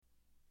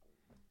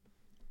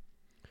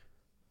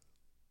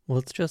Well,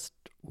 it's just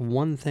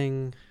one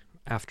thing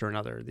after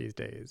another these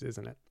days,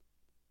 isn't it?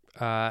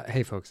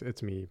 Hey, folks,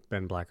 it's me,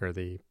 Ben Blacker,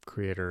 the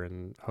creator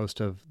and host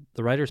of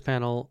the Writers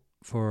Panel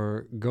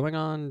for going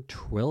on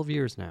 12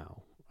 years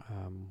now.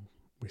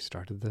 We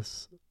started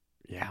this,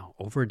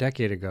 over a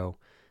decade ago,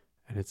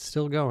 and it's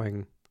still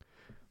going.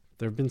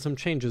 There have been some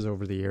changes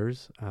over the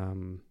years.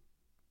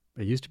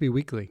 It used to be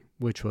weekly,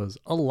 which was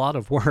a lot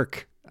of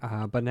work,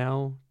 but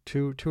now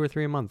two or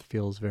three a month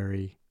feels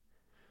very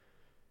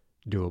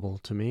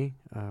doable to me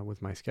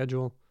with my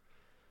schedule.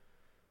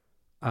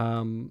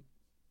 So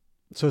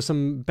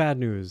some bad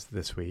news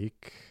this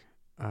week,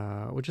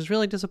 which is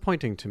really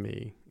disappointing to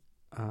me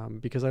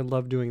because I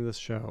love doing this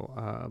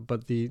show,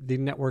 but the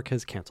network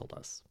has canceled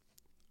us.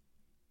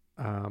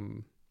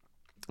 It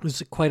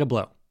was quite a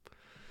blow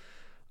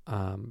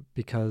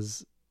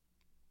because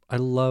I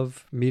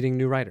love meeting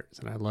new writers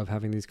and I love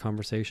having these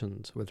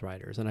conversations with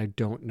writers, and I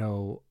don't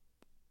know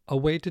a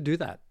way to do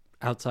that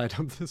outside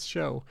of this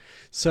show.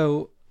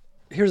 So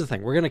here's the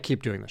thing. We're going to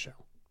keep doing the show.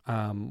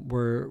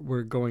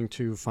 We're going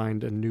to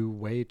find a new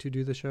way to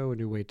do the show, a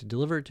new way to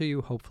deliver it to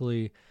you,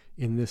 hopefully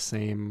in this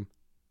same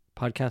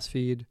podcast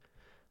feed.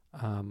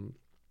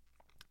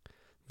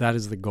 That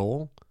is the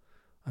goal.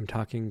 I'm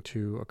talking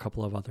to a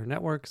couple of other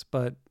networks,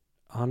 but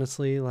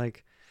honestly,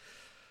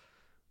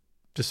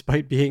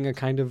 despite being a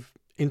kind of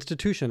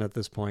institution at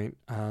this point,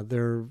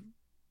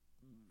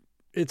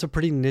 it's a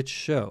pretty niche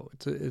show.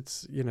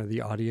 It's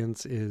the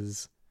audience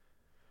is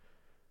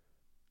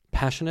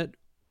passionate,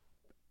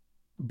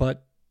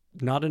 but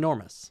not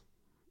enormous.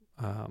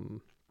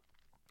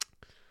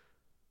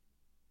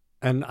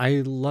 And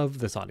I love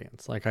this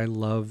audience. I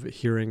love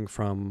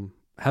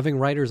having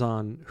writers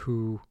on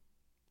who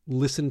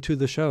listen to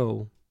the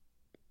show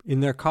in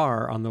their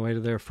car on the way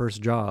to their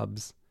first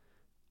jobs,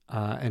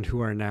 and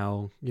who are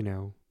now,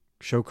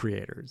 show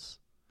creators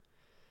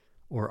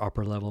or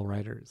upper level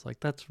writers.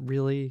 That's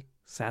really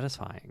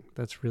satisfying.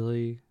 That's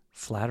really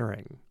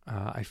flattering.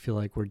 I feel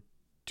like we're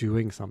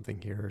doing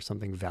something here,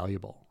 something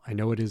valuable. I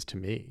know it is to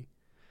me.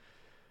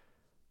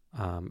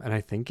 And I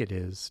think it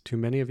is to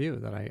many of you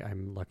that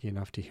I'm lucky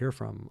enough to hear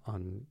from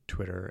on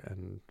Twitter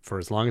and for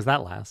as long as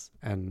that lasts.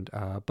 And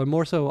but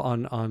more so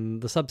on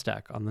the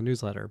Substack, on the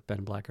newsletter,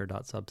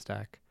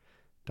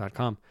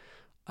 benblacker.substack.com.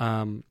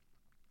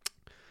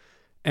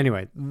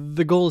 Anyway,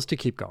 the goal is to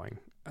keep going.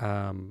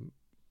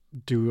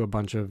 Do a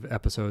bunch of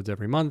episodes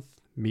every month,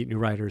 meet new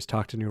writers,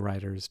 talk to new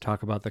writers,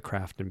 talk about the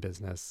craft and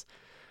business.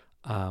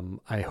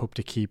 I hope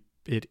to keep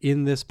it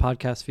in this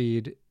podcast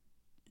feed.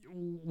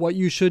 What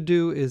you should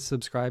do is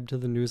subscribe to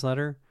the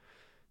newsletter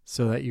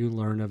so that you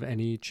learn of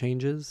any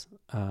changes.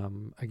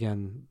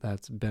 Again,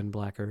 that's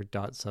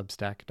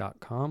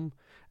benblacker.substack.com.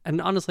 And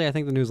honestly, I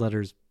think the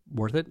newsletter's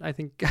worth it. I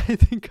think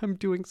I'm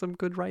doing some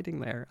good writing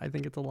there. I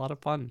think it's a lot of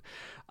fun.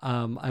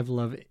 I've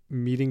loved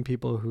meeting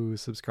people who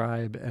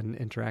subscribe and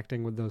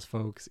interacting with those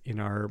folks in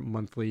our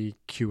monthly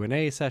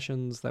Q&A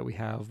sessions that we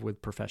have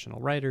with professional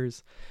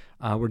writers.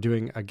 We're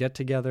doing a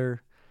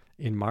get-together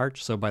in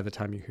March, so by the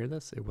time you hear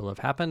this, it will have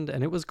happened,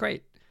 and it was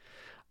great.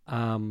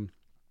 So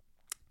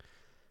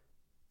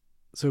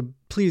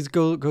please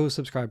go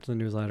subscribe to the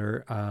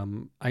newsletter.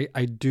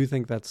 I do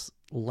think that's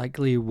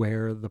likely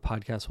where the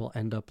podcast will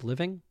end up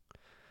living.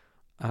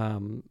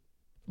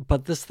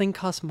 But this thing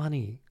costs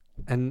money,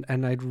 and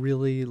I'd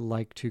really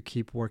like to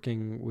keep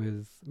working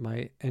with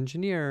my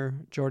engineer,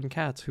 Jordan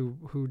Katz,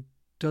 who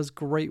does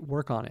great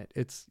work on it.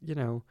 It's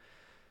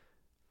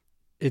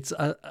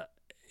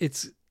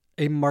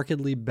a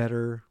markedly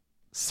better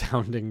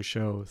sounding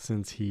show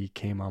since he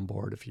came on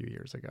board a few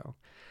years ago.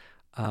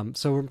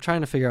 So we're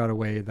trying to figure out a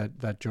way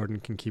that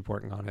Jordan can keep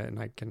working on it,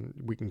 and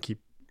we can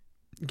keep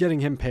getting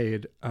him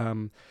paid.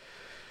 But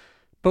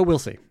we'll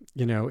see.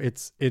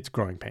 It's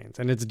growing pains,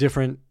 and it's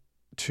different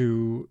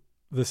to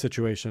the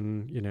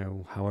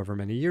situation, however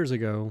many years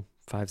ago,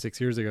 5-6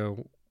 years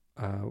ago,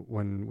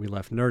 when we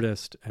left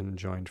Nerdist and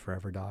joined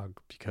Forever Dog,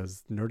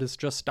 because Nerdist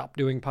just stopped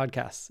doing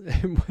podcasts.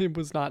 It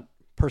was not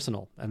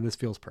personal, and this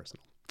feels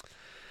personal.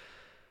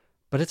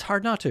 But it's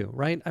hard not to,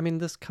 right? I mean,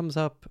 this comes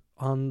up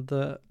on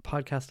the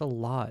podcast a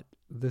lot.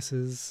 This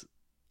is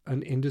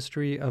an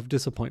industry of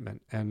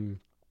disappointment, and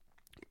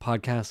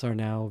podcasts are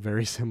now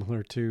very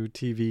similar to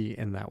TV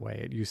in that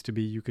way. It used to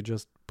be you could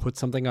just put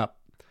something up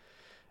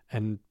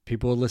and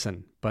people would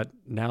listen, but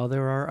now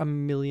there are a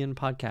million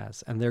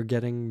podcasts and they're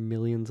getting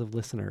millions of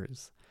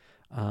listeners,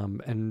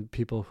 and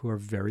people who are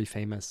very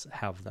famous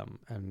have them.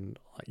 And,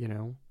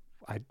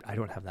 I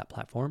don't have that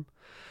platform.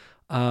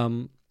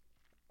 But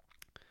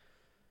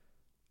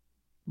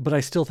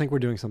I still think we're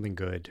doing something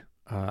good.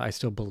 I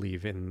still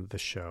believe in the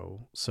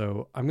show.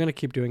 So I'm going to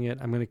keep doing it.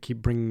 I'm going to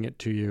keep bringing it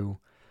to you.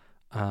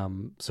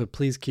 So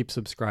please keep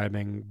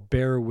subscribing.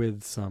 Bear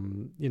with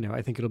some,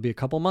 I think it'll be a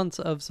couple months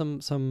of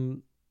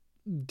some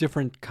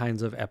different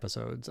kinds of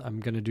episodes. I'm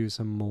going to do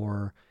some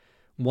more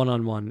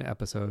one-on-one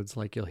episodes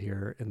like you'll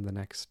hear in the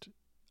next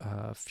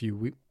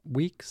few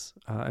weeks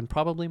and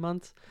probably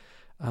months.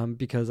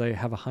 because I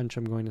have a hunch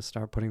I'm going to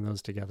start putting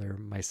those together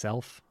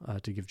myself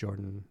to give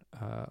Jordan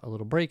a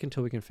little break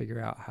until we can figure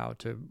out how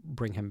to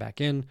bring him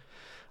back in.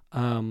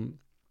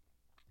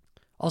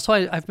 Also,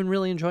 I've been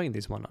really enjoying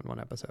these one-on-one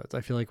episodes.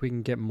 I feel like we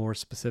can get more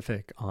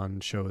specific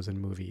on shows and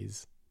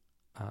movies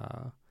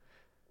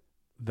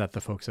that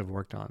the folks have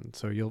worked on.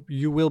 So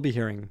you will be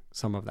hearing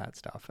some of that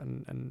stuff,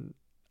 and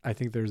I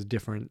think there's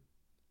different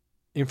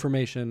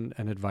information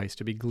and advice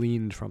to be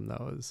gleaned from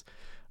those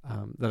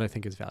that I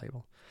think is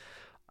valuable.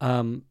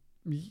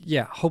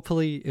 Yeah,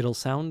 hopefully it'll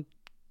sound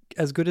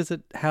as good as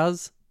it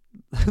has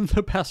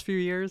the past few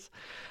years.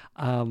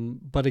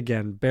 But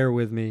again, bear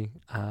with me.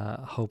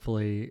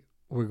 Hopefully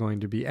we're going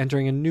to be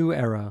entering a new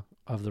era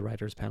of the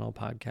Writers Panel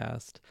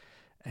podcast,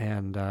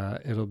 and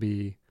it'll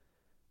be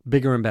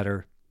bigger and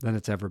better than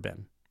it's ever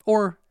been,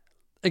 or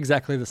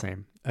exactly the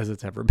same as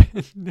it's ever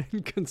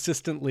been,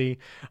 consistently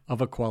of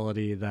a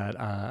quality that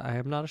I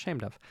am not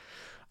ashamed of.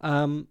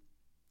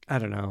 I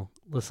don't know.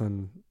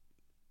 Listen,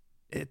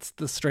 it's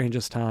the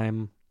strangest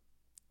time.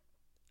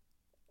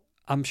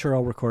 I'm sure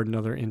I'll record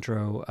another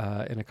intro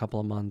in a couple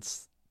of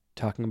months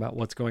talking about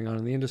what's going on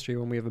in the industry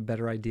when we have a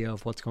better idea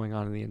of what's going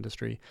on in the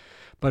industry.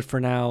 But for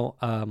now,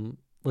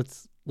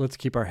 let's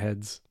keep our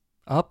heads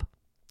up,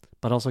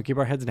 but also keep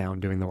our heads down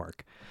doing the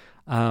work.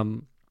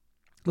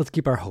 Let's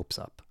keep our hopes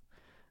up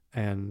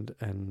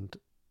and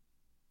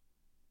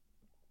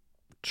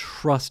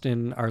trust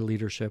in our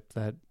leadership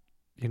that,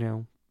 you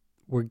know,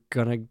 we're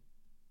going to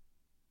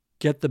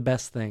get the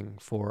best thing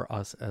for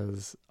us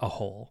as a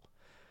whole.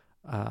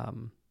 I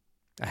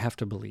have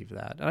to believe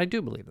that. And I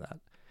do believe that.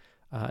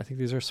 I think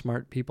these are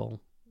smart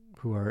people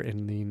who are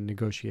in the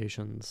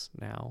negotiations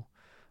now.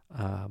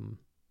 And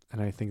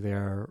I think they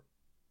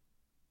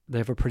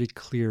have a pretty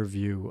clear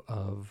view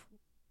of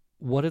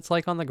what it's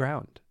like on the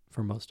ground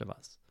for most of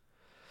us.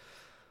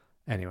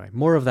 Anyway,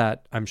 more of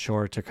that, I'm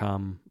sure, to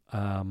come.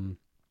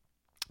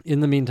 In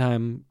the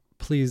meantime,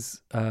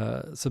 please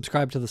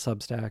subscribe to the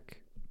Substack,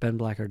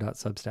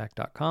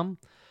 benblacker.substack.com.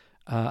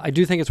 I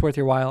do think it's worth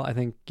your while. I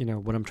think, you know,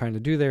 what I'm trying to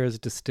do there is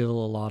distill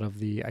a lot of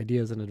the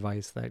ideas and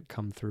advice that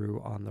come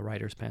through on the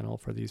Writers Panel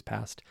for these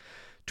past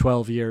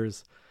 12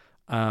 years.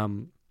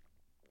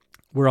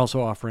 We're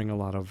also offering a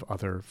lot of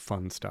other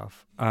fun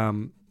stuff.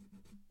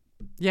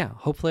 Yeah,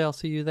 hopefully I'll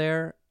see you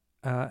there.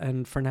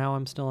 And for now,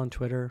 I'm still on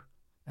Twitter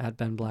at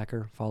Ben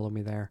Blacker. Follow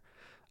me there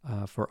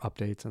for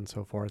updates and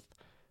so forth.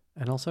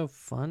 And also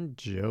fun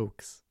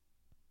jokes.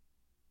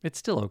 It's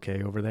still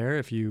okay over there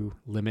if you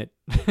limit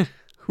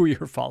who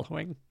you're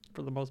following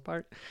for the most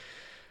part.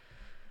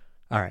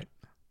 All right.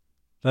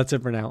 That's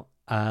it for now.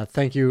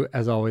 Thank you,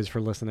 as always,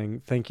 for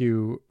listening. Thank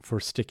you for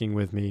sticking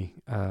with me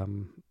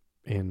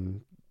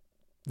in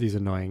these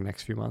annoying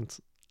next few months.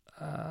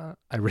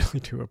 I really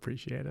do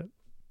appreciate it.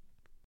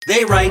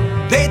 They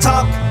write, they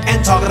talk,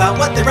 and talk about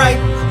what they write.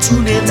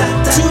 Tune in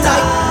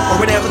tonight, or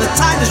whenever the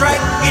time is right.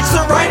 It's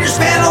the Writers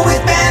Panel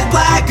with Ben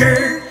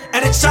Blacker,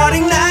 and it's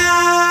starting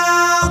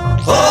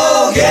now.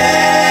 Oh,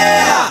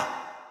 yeah!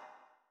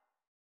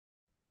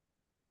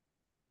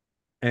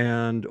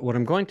 And what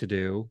I'm going to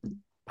do...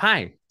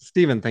 Hi,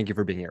 Stephen, thank you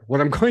for being here. What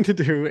I'm going to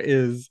do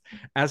is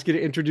ask you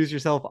to introduce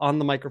yourself on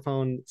the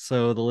microphone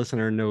so the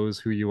listener knows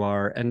who you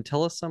are, and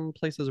tell us some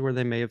places where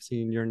they may have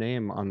seen your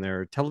name on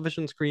their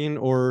television screen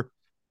or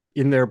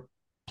in their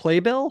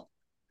playbill.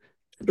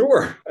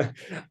 Sure.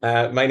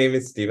 My name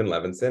is Stephen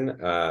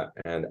Levinson,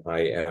 and I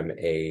am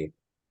a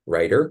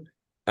writer.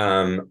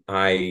 You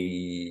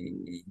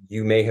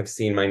may have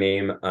seen my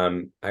name.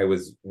 I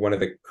was one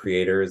of the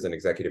creators and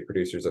executive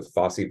producers of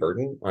Fosse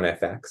Verdon on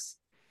FX.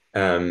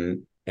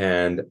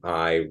 And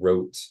I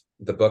wrote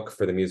the book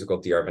for the musical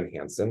Dear Evan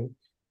Hansen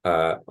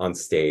on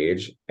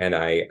stage. And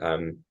I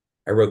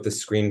wrote the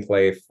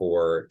screenplay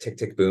for Tick,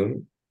 Tick,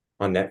 Boom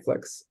on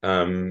Netflix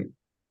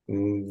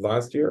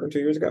last year or 2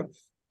 years ago.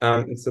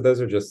 So those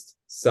are just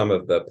some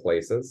of the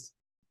places.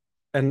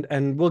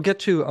 And we'll get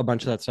to a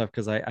bunch of that stuff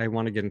because I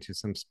want to get into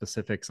some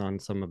specifics on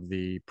some of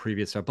the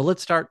previous stuff. But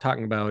let's start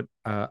talking about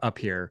Up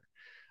Here,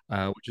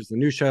 which is the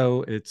new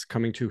show. It's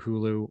coming to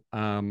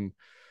Hulu.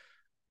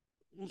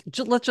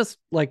 Let's just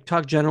like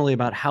talk generally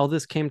about how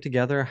this came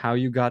together, how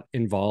you got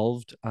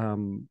involved.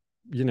 You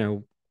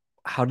know,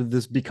 how did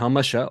this become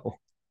a show?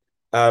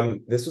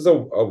 This was a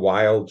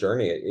wild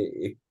journey.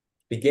 It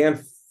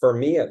began, for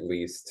me at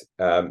least,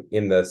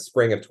 in the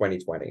spring of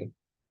 2020.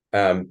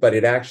 But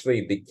it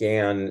actually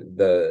began,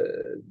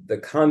 the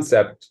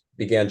concept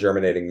began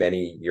germinating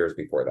many years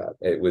before that.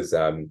 It was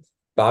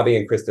Bobby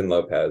and Kristen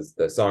Lopez,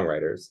 the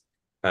songwriters,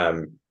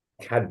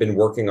 had been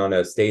working on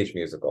a stage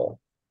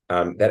musical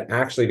that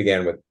actually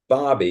began with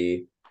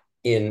Bobby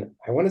in,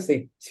 I want to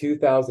say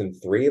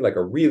 2003, like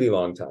a really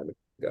long time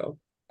ago.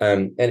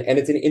 And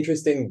it's an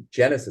interesting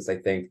genesis, I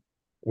think,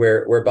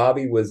 where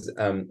Bobby was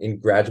in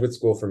graduate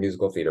school for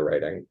musical theater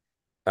writing.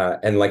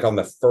 And like on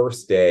the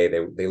first day,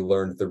 they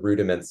learned the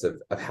rudiments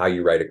of how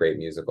you write a great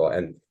musical.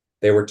 And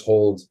they were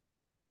told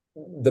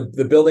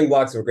the building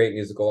blocks of a great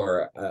musical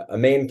are a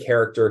main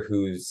character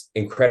who's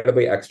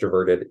incredibly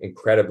extroverted,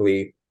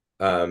 incredibly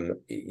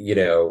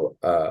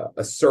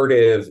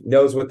assertive,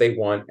 knows what they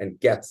want and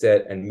gets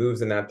it and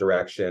moves in that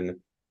direction,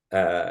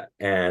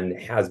 and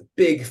has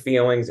big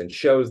feelings and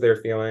shows their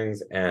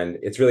feelings. And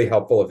it's really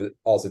helpful if it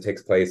also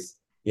takes place,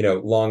 a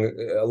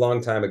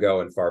long time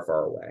ago and far,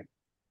 far away.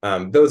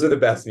 Those are the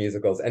best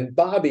musicals. And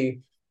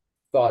Bobby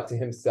thought to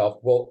himself,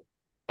 well,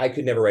 I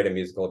could never write a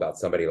musical about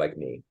somebody like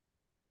me.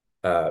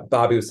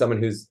 Bobby was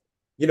someone who's,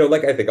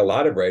 like I think a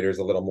lot of writers,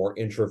 a little more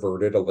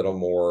introverted, a little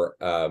more,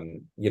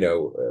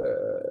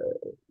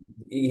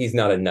 he's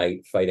not a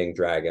knight fighting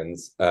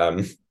dragons,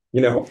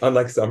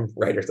 unlike some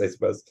writers, I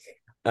suppose.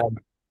 Um,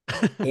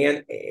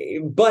 and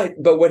but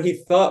what he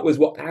thought was,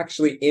 well,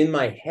 actually, in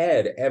my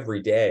head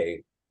every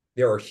day,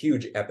 there are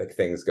huge epic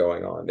things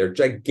going on. There are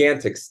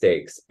gigantic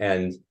stakes,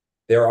 and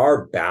there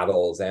are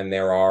battles, and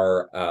there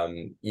are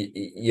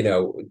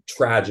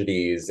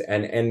tragedies,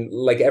 and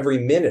like every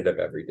minute of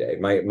every day,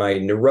 my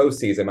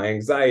neuroses and my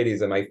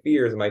anxieties and my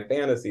fears and my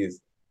fantasies.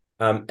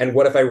 And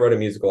what if I wrote a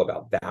musical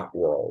about that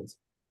world?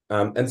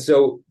 And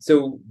so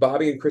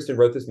Bobby and Kristen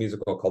wrote this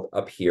musical called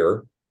Up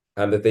Here,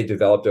 that they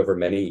developed over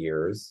many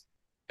years.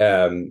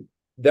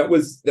 That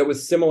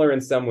was similar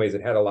in some ways.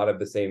 It had a lot of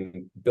the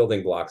same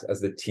building blocks as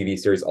the TV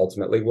series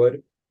ultimately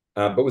would,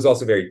 but was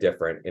also very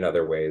different in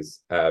other ways.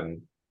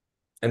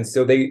 And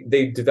so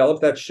they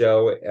developed that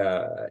show.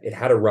 It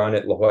had a run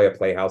at La Jolla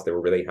Playhouse. They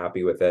were really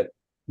happy with it.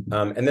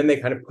 And then they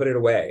kind of put it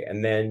away.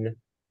 And then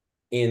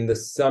in the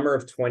summer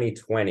of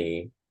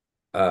 2020,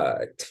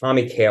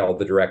 Tommy Kail,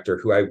 the director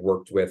who I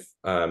worked with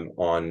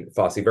on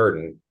Fosse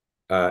Verdon,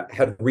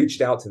 had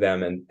reached out to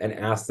them and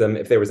asked them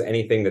if there was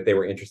anything that they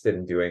were interested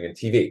in doing in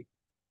TV.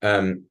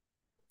 And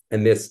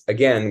this,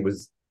 again,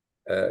 was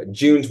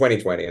June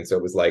 2020. And so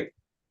it was like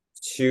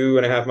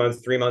 2.5 months,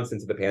 3 months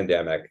into the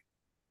pandemic.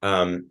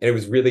 And it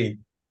was really,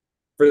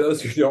 for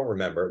those who don't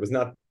remember, it was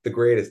not the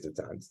greatest of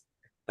times.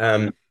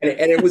 And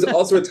it was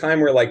also a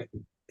time where, like,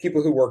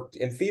 people who worked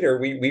in theater,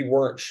 we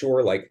weren't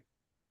sure, like,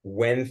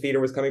 when theater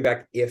was coming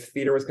back, if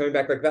theater was coming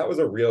back. Like, that was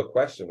a real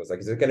question, was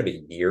like, is it going to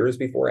be years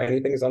before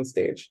anything is on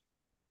stage?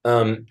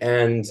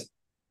 And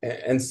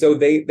so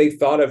they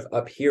thought of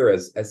Up Here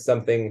as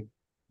something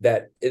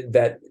that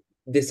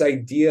this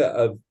idea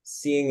of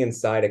seeing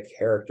inside a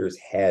character's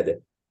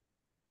head.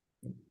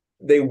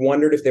 They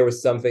wondered if there was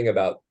something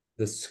about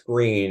the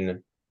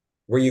screen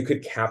where you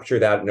could capture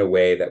that in a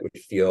way that would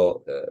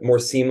feel more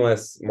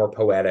seamless, more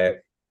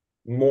poetic,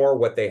 more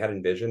what they had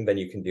envisioned than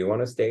you can do on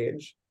a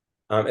stage.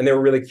 And they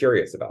were really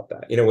curious about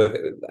that.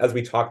 As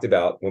we talked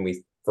about when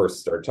we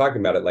first started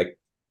talking about it, like,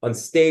 on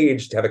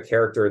stage, to have a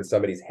character in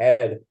somebody's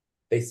head,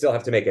 they still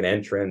have to make an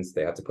entrance.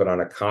 They have to put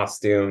on a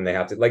costume. They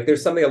have to, like,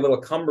 there's something a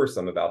little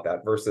cumbersome about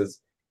that versus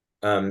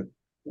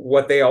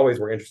what they always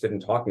were interested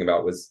in talking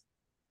about was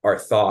our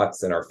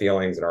thoughts and our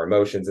feelings and our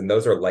emotions. And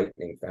those are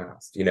lightning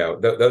fast.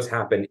 Those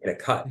happen in a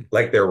cut,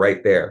 like they're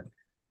right there.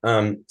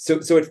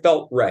 So it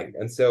felt right.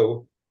 And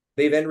so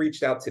they then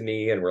reached out to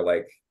me and were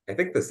like, I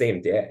think the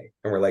same day,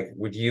 and we're like,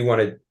 would you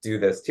want to do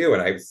this too?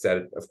 And I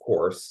said, of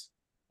course.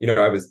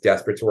 I was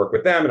desperate to work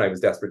with them, and I was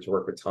desperate to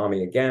work with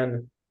Tommy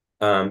again.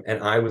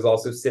 And I was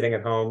also sitting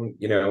at home,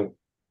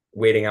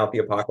 waiting out the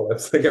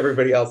apocalypse like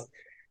everybody else.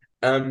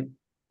 And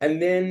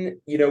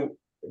then,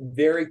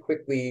 very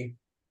quickly,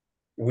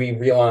 we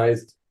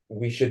realized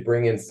we should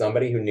bring in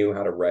somebody who knew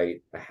how to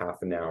write a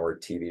half an hour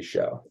TV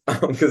show,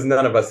 because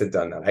none of us had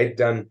done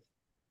that.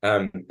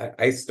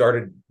 I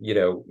started,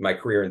 my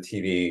career in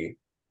TV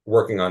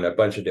working on a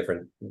bunch of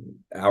different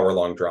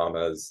hour-long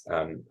dramas.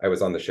 I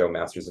was on the show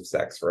Masters of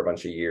Sex for a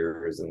bunch of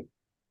years,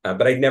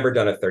 but I'd never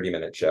done a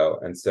 30-minute show.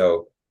 And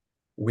so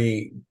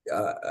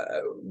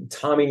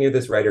Tommy knew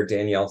this writer,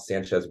 Danielle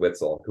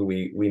Sanchez-Witzel, who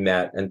we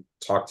met and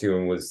talked to,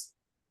 and was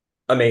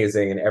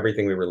amazing and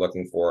everything we were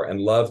looking for, and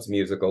loved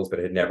musicals, but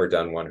had never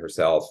done one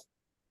herself.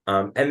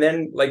 And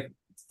then, like,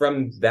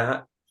 from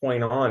that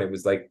point on, it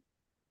was like,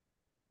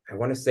 I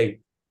want to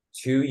say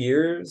 2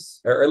 years,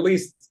 or at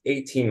least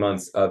 18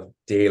 months of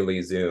daily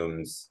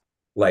Zooms,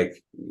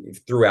 like,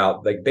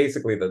 throughout, like,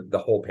 basically the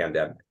whole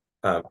pandemic.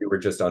 We were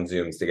just on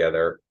Zooms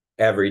together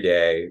every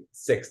day,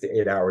 6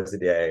 to 8 hours a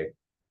day.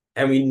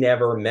 And we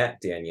never met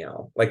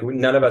Danielle. Like,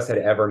 none of us had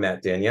ever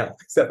met Danielle,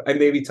 except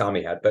maybe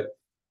Tommy had,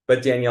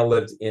 but Danielle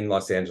lived in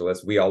Los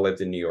Angeles. We all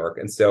lived in New York.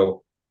 And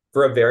so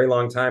for a very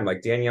long time,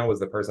 like, Danielle was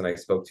the person I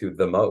spoke to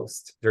the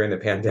most during the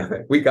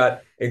pandemic. We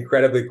got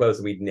incredibly close,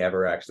 and we'd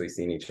never actually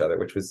seen each other,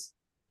 which was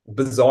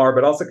bizarre,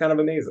 but also kind of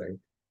amazing.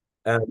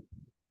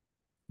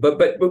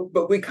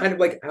 But we kind of,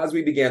 like, as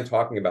we began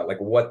talking about,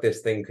 like, what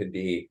this thing could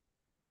be,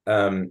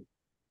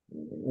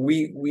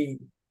 we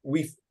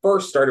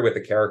first started with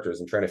the characters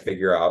and trying to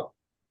figure out.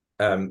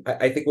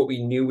 I think what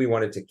we knew we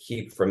wanted to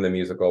keep from the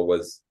musical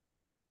was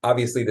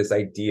obviously this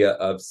idea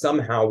of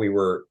somehow we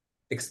were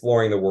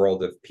exploring the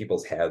world of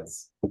people's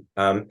heads,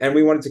 and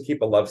we wanted to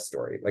keep a love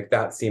story. Like,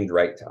 that seemed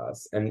right to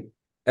us, and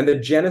the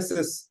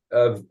genesis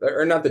of,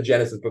 or not the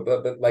genesis,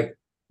 but like,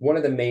 one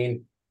of the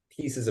main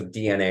pieces of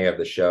DNA of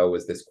the show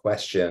was this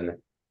question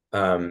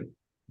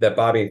that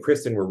Bobby and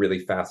Kristen were really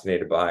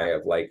fascinated by,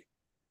 of, like,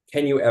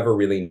 can you ever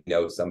really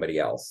know somebody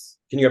else?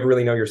 Can you ever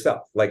really know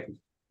yourself? Like,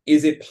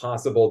 is it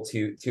possible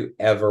to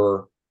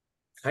ever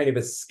kind of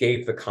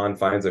escape the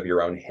confines of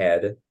your own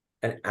head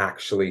and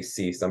actually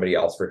see somebody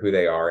else for who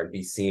they are and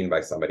be seen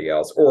by somebody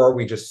else? Or are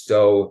we just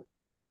so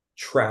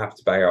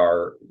trapped by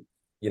our,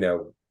 you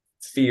know,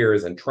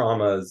 fears and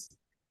traumas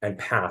and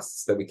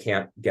pasts that we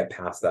can't get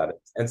past that?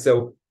 And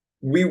so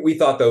we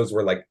thought those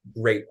were like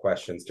great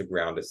questions to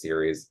ground a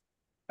series.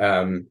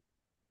 Um,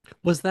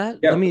 Was that,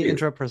 let yeah, me please.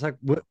 interrupt for a sec.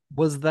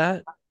 Was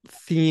that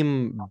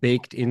theme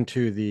baked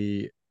into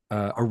the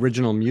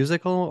original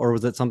musical, or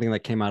was it something that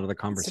came out of the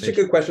Such a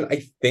good conversation? question.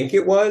 I think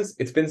it was.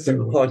 It's been so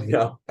long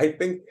now. I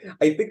think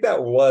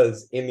that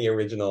was in the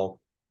original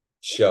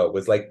show.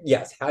 Was like,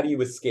 yes, how do you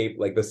escape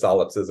like the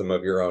solipsism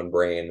of your own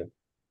brain?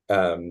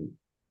 Um,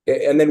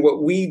 and then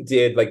what we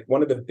did, like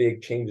one of the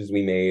big changes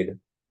we made,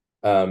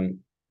 um,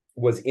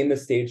 was in the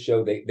stage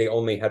show, they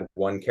only had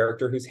one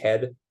character whose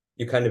head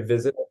you kind of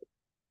visit.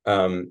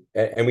 And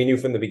we knew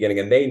from the beginning,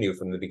 and they knew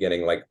from the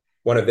beginning, like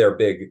one of their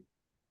big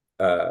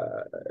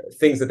uh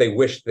things that they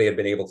wished they had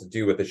been able to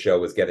do with the show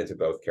was get into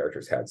both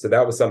characters' heads. So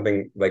that was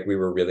something like we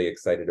were really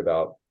excited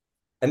about.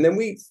 And then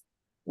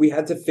we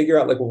had to figure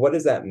out like, well, what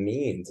does that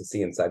mean to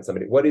see inside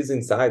somebody? What is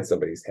inside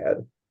somebody's head?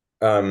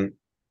 Um,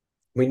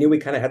 we knew we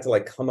kind of had to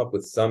like come up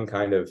with some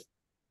kind of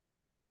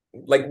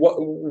like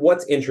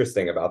what's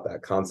interesting about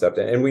that concept.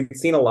 And we've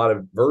seen a lot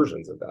of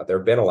versions of that. There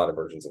have been a lot of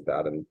versions of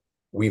that. And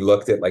we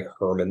looked at like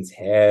Herman's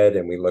head,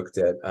 and we looked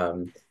at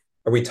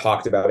or we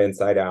talked about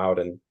Inside Out,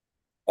 and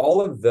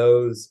all of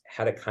those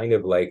had a kind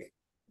of like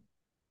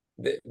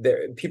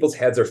people's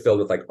heads are filled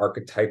with like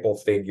archetypal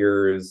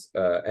figures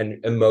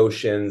and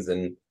emotions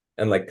and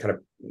like kind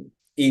of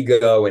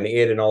ego and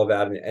id and all of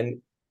that, and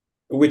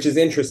which is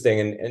interesting.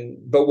 And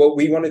but what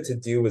we wanted to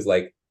do was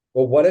like,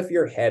 well, what if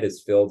your head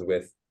is filled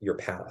with your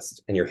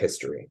past and your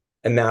history,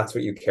 and that's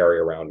what you carry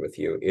around with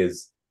you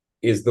is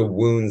the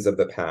wounds of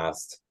the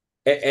past,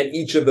 and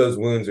each of those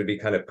wounds would be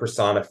kind of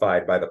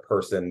personified by the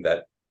person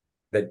that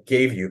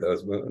gave you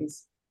those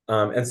wounds.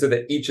 And so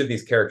that each of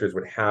these characters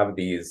would have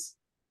these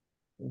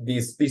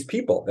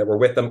people that were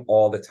with them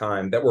all the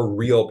time, that were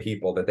real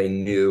people that they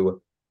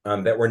knew,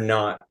 that were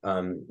not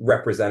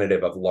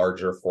representative of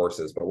larger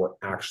forces, but were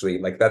actually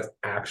like, that's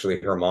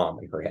actually her mom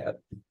in her head,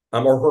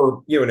 or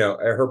her, you know,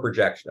 her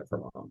projection of her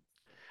mom.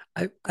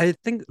 I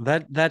think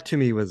that to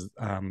me was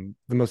the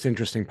most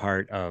interesting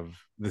part of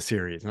the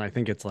series, and I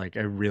think it's like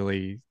a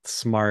really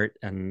smart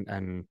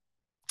and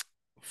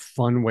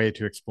fun way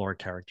to explore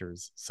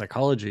characters'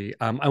 psychology.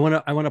 I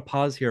want to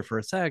pause here for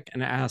a sec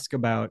and ask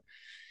about,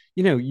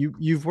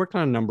 you've worked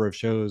on a number of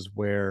shows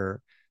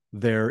where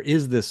there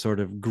is this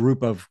sort of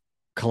group of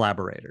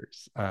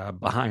collaborators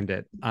behind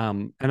it,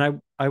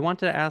 and I want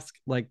to ask,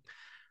 like,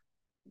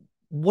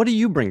 what do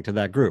you bring to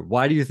that group?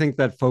 Why do you think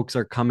that folks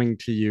are coming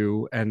to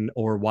you, and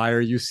or why are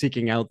you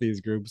seeking out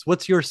these groups?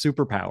 What's your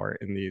superpower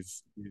in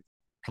these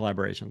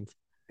collaborations?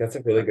 That's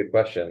a really good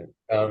question.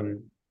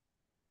 You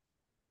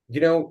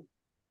know,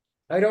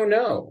 I don't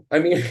know. I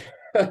mean,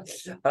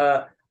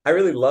 I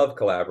really love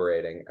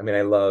collaborating. I mean,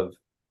 I love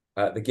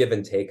the give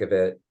and take of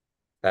it.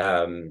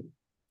 Um,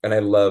 and I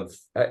love,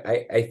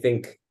 I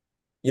think,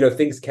 you know,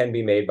 things can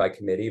be made by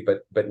committee,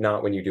 but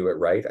not when you do it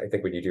right. I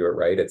think when you do it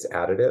right, it's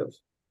additive.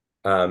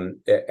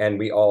 And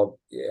we all,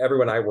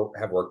 everyone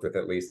have worked with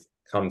at least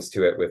comes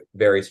to it with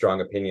very strong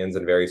opinions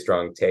and very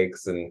strong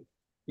takes. And,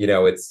 you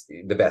know, it's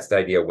the best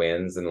idea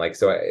wins. And like,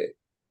 so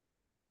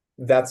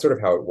that's sort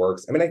of how it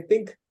works. I mean,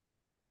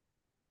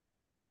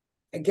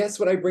 I guess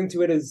what I bring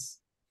to it is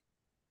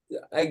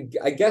I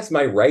guess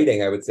my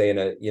writing, I would say, in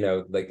a, you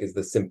know, like, is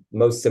the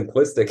most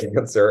simplistic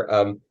answer.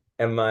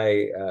 And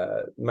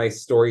my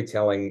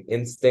storytelling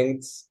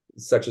instincts,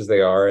 such as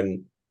they are,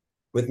 and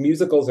with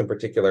musicals in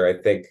particular,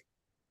 I think,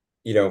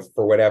 you know,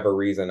 for whatever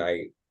reason,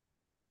 I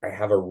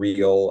have a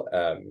real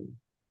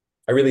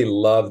I really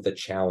love the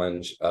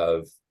challenge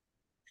of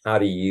how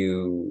do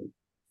you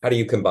how do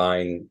you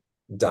combine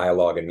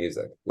dialogue and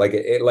music, like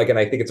like, and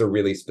I think it's a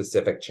really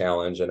specific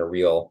challenge and a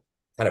real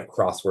kind of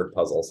crossword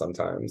puzzle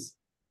sometimes,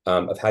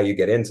 of how you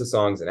get into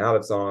songs and out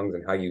of songs,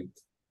 and how you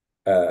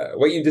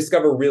what you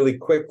discover really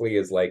quickly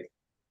is like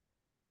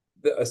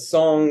a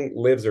song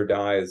lives or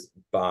dies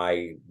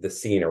by the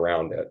scene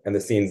around it, and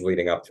the scenes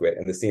leading up to it,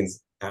 and the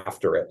scenes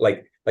after it.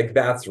 Like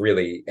that's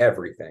really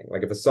everything.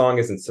 Like if a song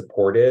isn't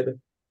supported,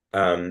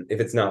 if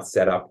it's not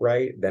set up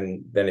right,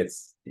 then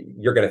it's,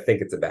 you're gonna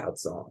think it's a bad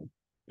song.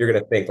 You're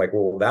gonna think like,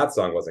 well, that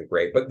song wasn't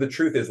great. But the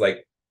truth is,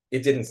 like,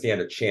 it didn't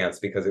stand a chance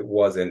because it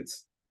wasn't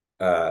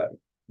uh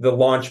the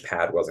launch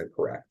pad wasn't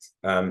correct.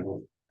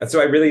 And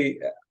so I really,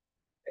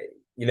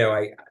 you know,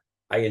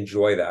 I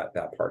enjoy that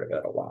part of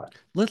it a lot.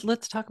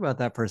 Let's talk about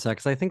that for a sec,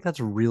 because I think that's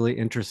really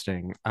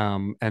interesting.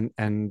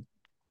 And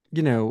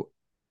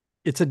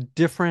it's a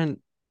different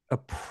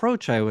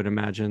approach, I would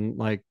imagine,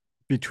 like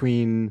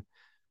between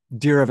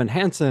Dear Evan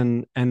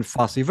Hansen and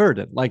Fosse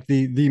Verdon. Like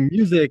the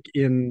music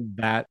in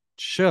that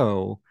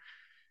show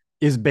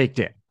is baked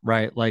in,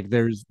 right? Like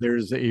there's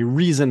a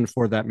reason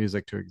for that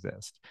music to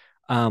exist.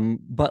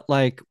 But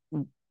like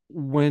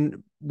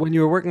when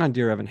you were working on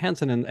Dear Evan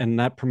Hansen, and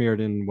that premiered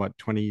in what,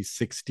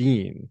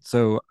 2016.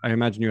 So I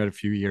imagine you had a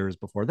few years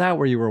before that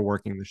where you were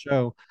working the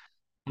show.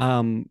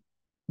 Um,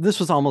 this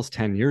was almost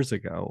 10 years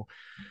ago.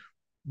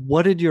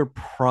 What did your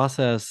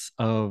process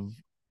of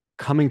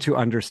coming to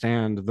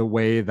understand the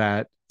way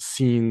that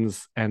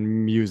scenes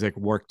and music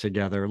work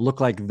together look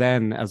like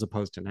then as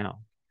opposed to now?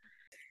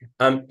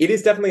 It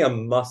is definitely a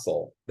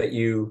muscle that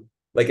you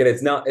like, and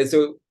it's not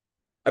so.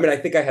 I mean, I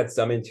think I had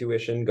some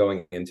intuition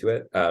going into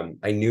it.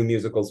 I knew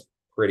musicals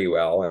pretty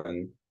well,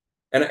 and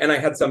I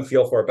had some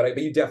feel for it,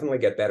 but you definitely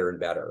get better and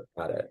better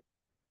at it.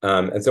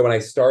 And so when I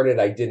started,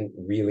 I didn't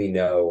really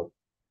know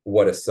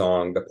what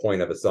the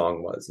point of a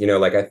song was.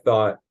 Like I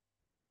thought,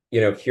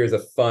 here's a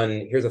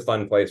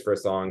fun place for a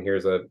song.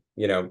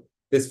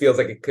 This feels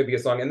like it could be a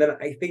song. And then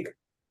I think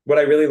what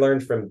I really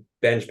learned from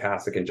Benj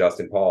Pasek and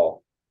Justin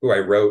Paul, who I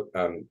wrote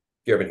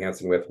Gerben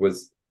Hansen with,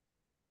 was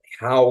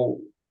how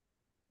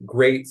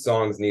great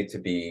songs need to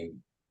be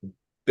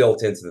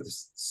built into the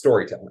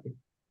storytelling.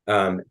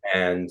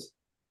 And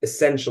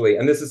essentially,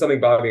 and this is something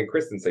Bobby and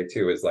Kristen say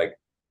too, is like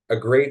a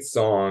great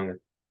song,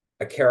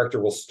 a character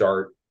will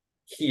start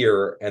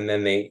here and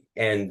then they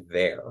end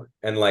there.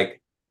 And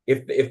like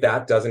if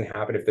that doesn't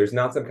happen, if there's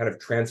not some kind of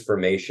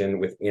transformation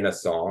within a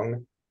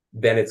song,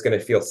 then it's going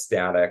to feel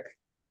static.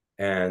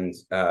 And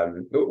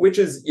which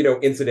is,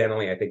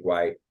 incidentally, I think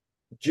why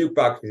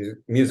jukebox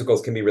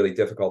musicals can be really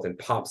difficult and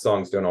pop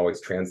songs don't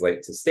always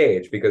translate to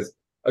stage, because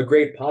a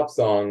great pop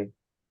song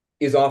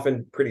is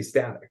often pretty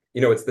static.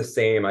 It's the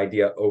same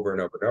idea over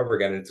and over and over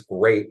again, and it's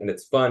great and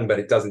it's fun, but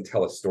it doesn't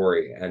tell a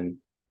story. And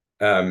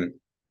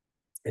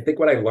I think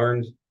what I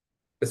learned,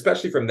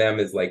 especially from them,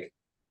 is like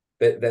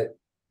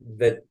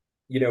that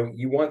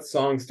you want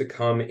songs to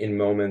come in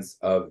moments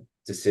of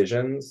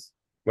decisions,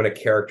 when a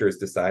character is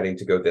deciding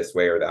to go this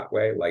way or that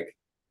way, like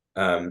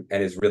and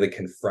is really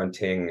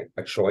confronting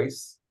a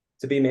choice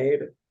to be made.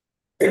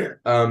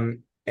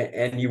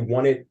 And you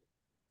want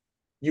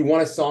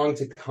a song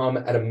to come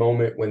at a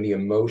moment when the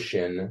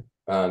emotion,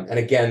 and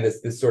again,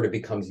 this sort of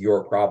becomes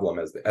your problem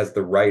as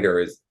the writer,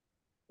 is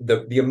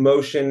the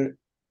emotion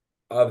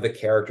of the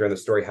character and the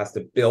story has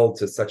to build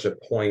to such a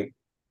point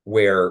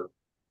where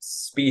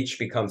speech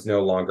becomes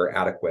no longer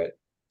adequate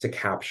to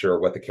capture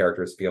what the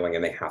character is feeling,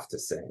 and they have to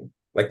sing.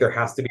 Like there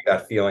has to be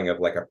that feeling of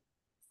like a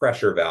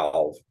pressure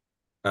valve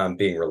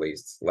being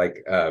released. Like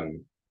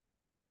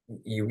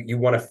you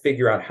want to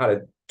figure out how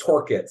to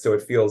torque it so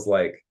it feels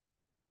like,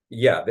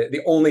 yeah,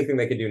 the only thing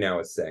they can do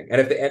now is sing.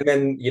 And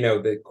then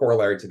the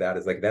corollary to that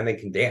is like then they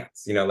can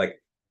dance.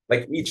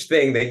 Like each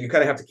thing that you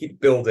kind of have to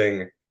keep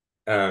building.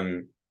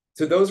 So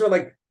those are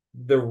like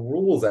the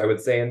rules, I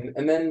would say.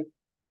 And then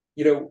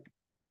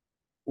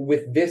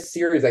with this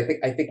series, I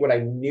think what I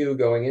knew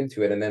going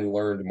into it and then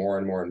learned more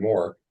and more and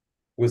more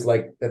was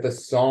like that the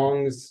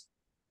songs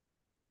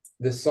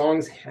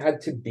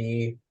had to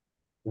be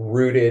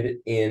rooted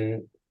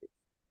in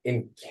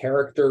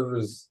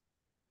characters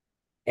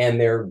and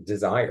their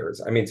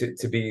desires. I mean,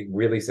 to be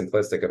really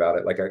simplistic about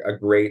it, like a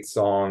great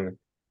song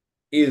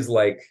is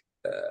like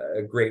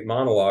a great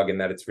monologue in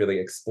that it's really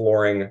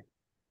exploring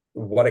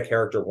what a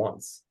character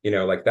wants.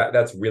 Like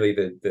that's really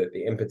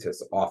the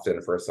impetus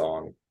often for a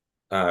song,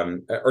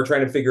 or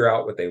trying to figure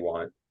out what they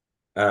want.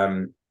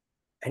 And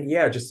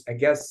yeah, just I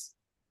guess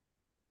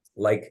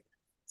like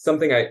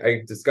something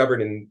I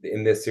discovered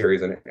in this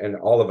series, and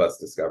all of us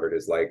discovered,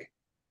 is like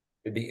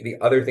the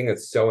other thing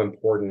that's so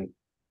important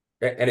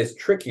and is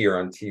trickier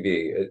on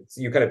TV.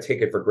 You kind of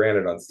take it for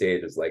granted on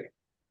stage, is like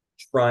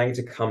trying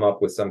to come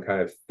up with some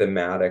kind of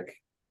thematic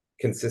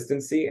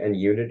consistency and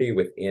unity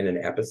within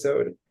an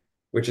episode,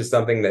 which is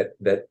something that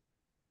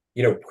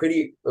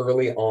pretty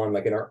early on,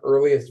 like in our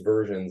earliest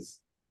versions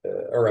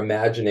or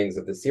imaginings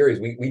of the series,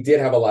 we did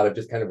have a lot of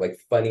just kind of like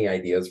funny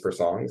ideas for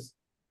songs.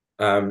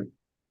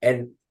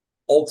 And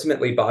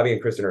ultimately, Bobby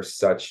and Kristen are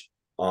such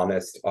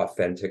honest,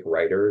 authentic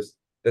writers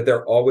that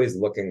they're always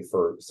looking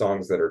for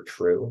songs that are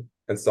true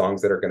and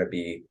songs that are going to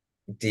be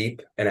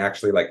deep and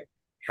actually like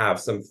have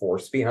some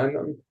force behind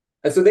them.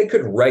 And so they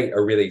could write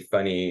a really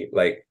funny,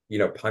 like,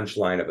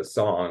 punchline of a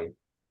song,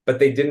 but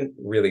they didn't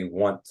really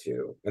want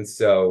to. And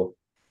so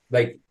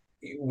like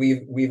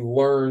we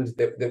learned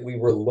that we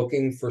were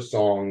looking for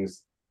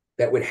songs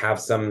that would have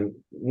some,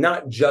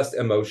 not just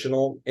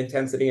emotional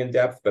intensity and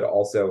depth, but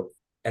also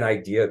an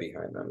idea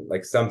behind them,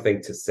 like something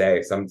to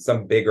say,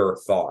 some bigger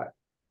thought.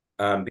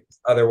 Because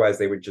otherwise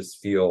they would just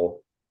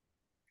feel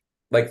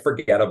like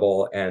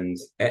forgettable. And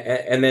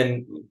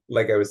then,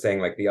 like I was saying,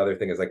 like the other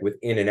thing is like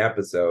within an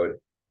episode,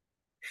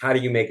 how do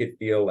you make it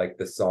feel like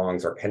the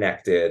songs are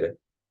connected,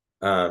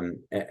 and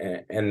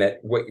that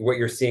what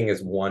you're seeing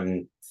is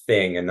one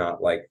thing and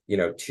not like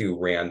two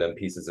random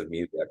pieces of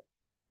music,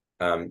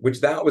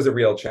 which that was a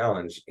real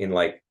challenge in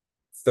like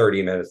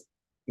 30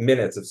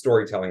 minutes of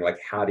storytelling. Like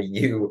how do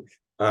you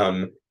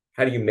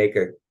make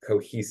a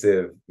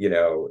cohesive,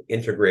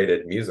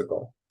 integrated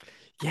musical?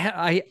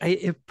 Yeah,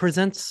 it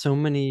presents so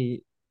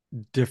many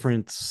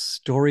different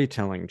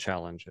storytelling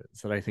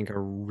challenges that I think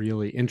are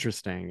really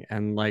interesting.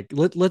 And like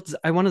let's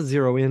I want to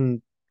zero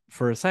in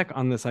for a sec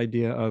on this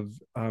idea of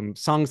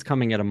songs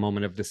coming at a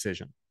moment of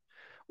decision,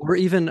 or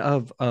even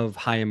of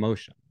high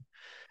emotion,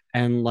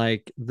 and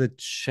like the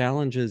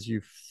challenges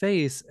you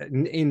face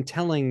in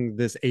telling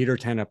this 8 or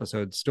 10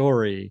 episode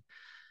story,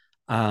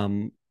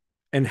 um,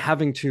 and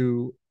having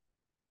to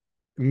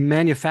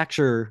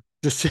manufacture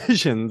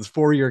decisions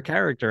for your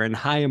character and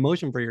high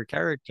emotion for your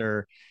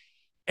character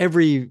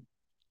every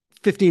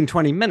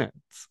 15-20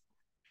 minutes.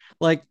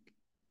 Like,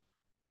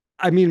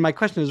 I mean, my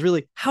question is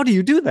really, how do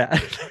you do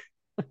that?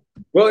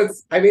 Well,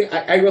 I mean,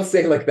 I will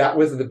say like that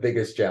was the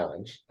biggest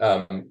challenge,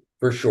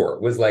 for sure,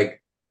 was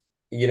like,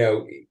 you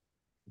know,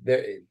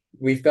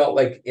 we felt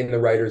like in the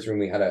writer's room,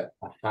 we had a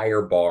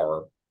higher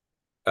bar,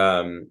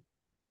 um,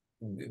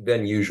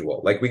 than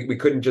usual. Like we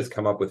couldn't just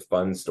come up with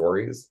fun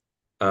stories,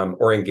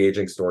 or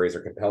engaging stories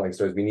or compelling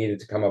stories. We needed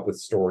to come up with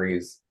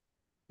stories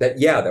that,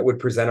 yeah, that would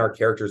present our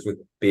characters with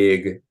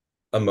big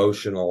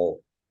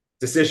emotional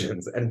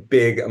decisions and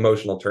big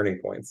emotional turning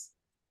points.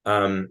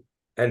 And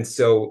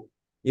so,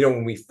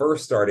 when we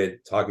first started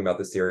talking about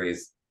the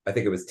series, I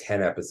think it was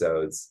 10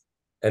 episodes.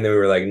 And then we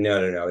were like,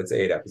 no, it's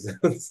 8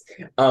 episodes.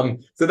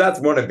 So that's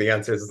one of the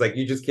answers. It's like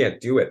you just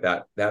can't do it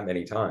that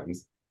many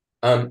times.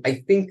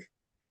 I think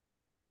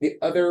the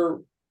other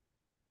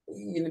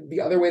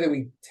the other way that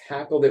we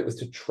tackled it was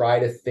to try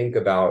to think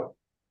about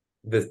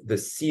the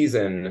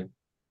season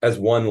as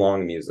one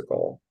long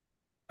musical.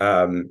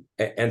 And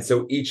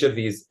so each of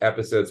these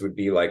episodes would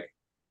be like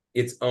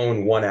its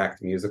own one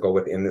act musical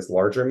within this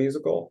larger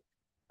musical.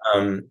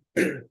 Um,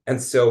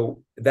 and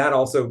so that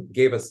also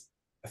gave us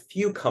a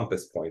few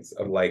compass points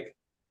of like,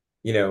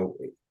 you know,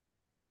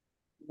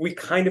 we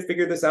kind of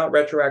figured this out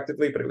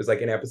retroactively, but it was like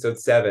in episode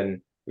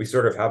 7, we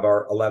sort of have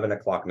our 11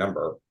 o'clock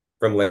number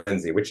from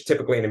Lindsay, which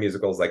typically in a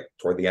musical is like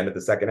toward the end of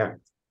the second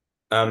act.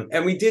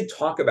 And we did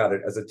talk about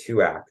it as a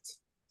 2-act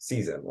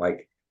season,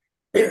 like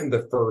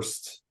the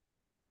first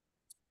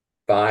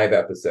 5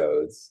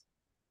 episodes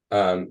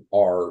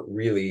are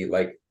really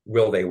like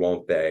will they,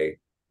 won't they,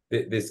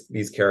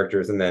 these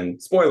characters, and then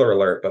spoiler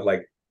alert, but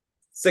like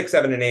 6,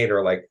 7, and 8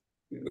 are like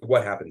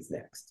what happens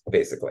next,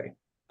 basically.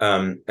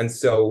 And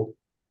so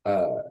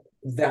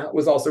that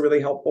was also really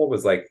helpful,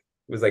 was like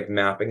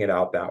mapping it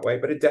out that way.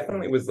 But it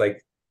definitely was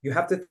like you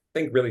have to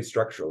think really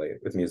structurally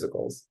with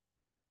musicals,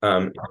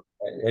 and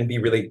be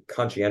really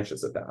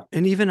conscientious of that.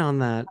 And even on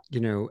that,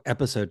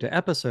 episode to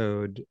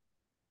episode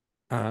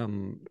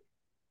um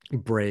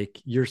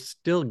break, you're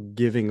still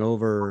giving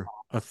over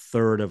a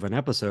third of an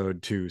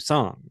episode to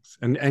songs,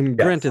 and Yes.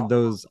 granted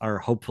those are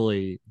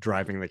hopefully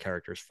driving the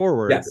characters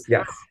forward.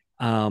 Yes.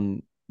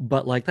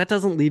 But like that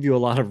doesn't leave you a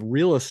lot of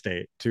real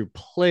estate to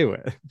play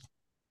with.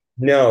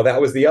 No,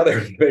 that was the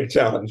other big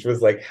challenge,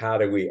 was like how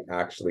do we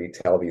actually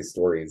tell these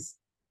stories,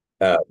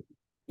 uh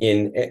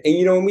and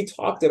when we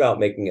talked about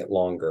making it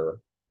longer,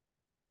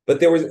 but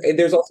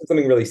there's also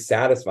something really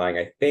satisfying,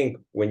 I think,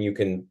 when you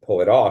can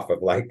pull it off,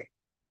 of like,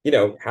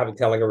 having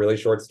telling a really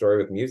short story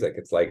with music.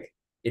 It's like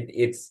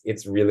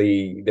it's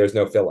really, there's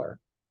no filler.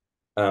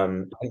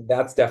 And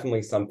that's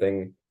definitely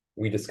something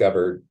we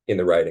discovered in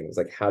the writing. It's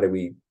like, how do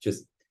we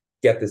just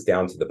get this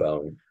down to the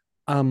bone?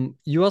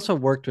 You also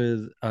worked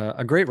with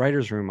a great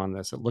writers room on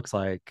this, it looks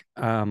like.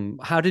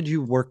 How did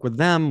you work with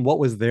them? What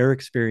was their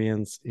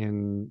experience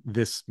in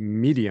this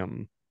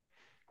medium?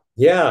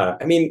 Yeah,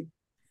 I mean,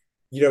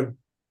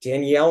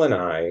 Danielle and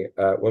I,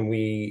 when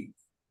we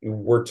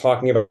were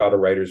talking about a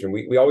writer's room,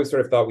 we always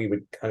sort of thought we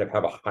would kind of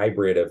have a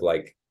hybrid of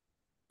like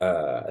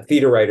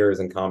theater writers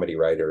and comedy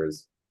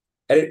writers.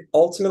 And it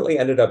ultimately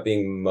ended up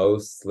being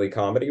mostly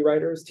comedy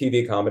writers,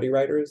 TV comedy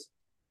writers,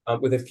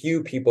 with a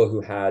few people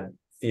who had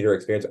theater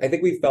experience. I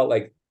think we felt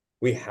like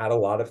we had a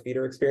lot of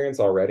theater experience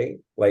already,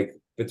 like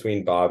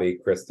between Bobby,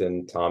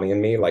 Kristen, Tommy,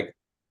 and me. Like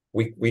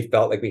we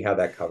felt like we had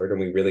that covered, and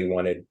we really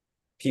wanted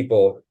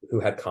people who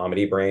had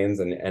comedy brains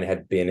and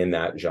had been in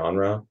that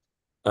genre,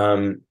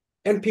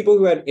 and people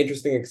who had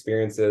interesting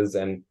experiences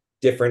and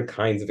different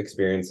kinds of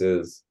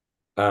experiences.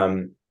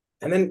 And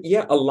then,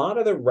 yeah, a lot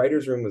of the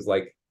writers' room was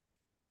like,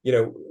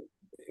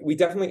 we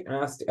definitely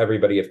asked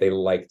everybody if they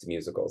liked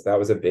musicals. That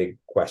was a big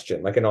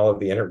question, like in all of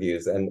the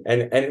interviews. And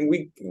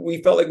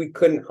we felt like we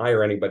couldn't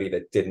hire anybody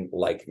that didn't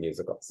like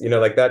musicals.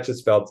 Like that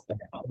just felt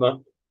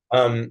so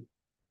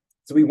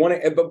we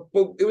wanted, but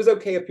it was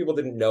okay if people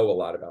didn't know a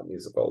lot about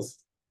musicals.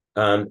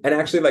 And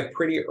actually, like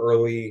pretty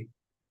early,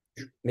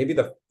 maybe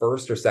the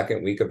first or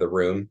second week of the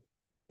room,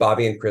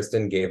 Bobby and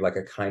Kristen gave like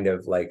a kind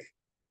of like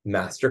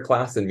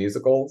masterclass in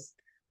musicals,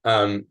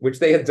 which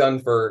they had done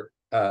for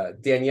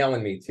Danielle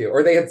and me too,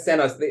 or they had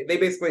sent us. They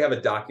basically have a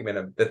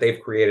document that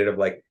they've created of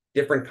like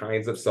different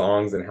kinds of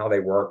songs and how they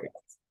work.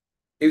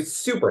 It was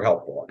super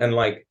helpful,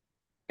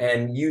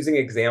 and using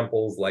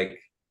examples like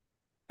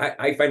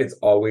I find it's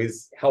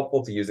always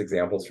helpful to use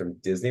examples from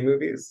Disney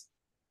movies,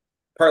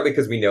 partly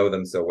because we know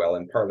them so well,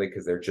 and partly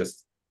because they're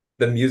just,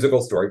 the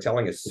musical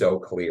storytelling is so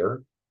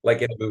clear.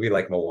 Like in a movie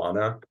like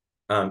Moana,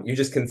 you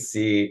just can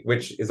see,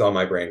 which is on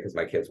my brain because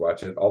my kids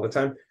watch it all the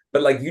time,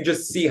 but like you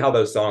just see how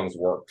those songs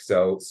work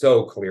so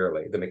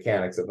clearly, the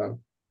mechanics of them.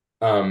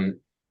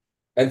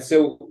 And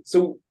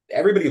so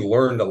everybody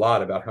learned a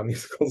lot about how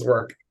musicals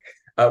work,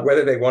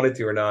 whether they wanted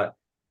to or not.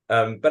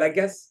 But I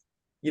guess,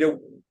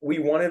 we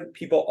wanted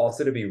people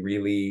also to be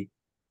really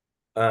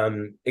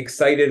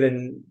excited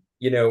and,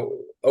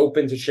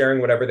 open to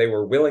sharing whatever they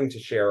were willing to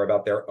share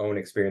about their own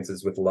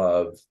experiences with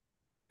love.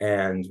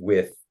 And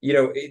with,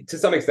 to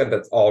some extent,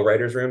 that's all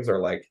writers' rooms are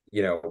like,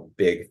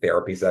 big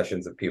therapy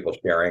sessions of people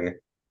sharing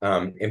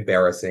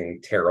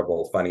embarrassing,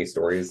 terrible, funny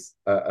stories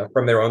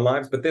from their own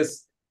lives. But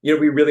this, we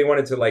really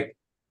wanted to, like,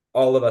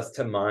 all of us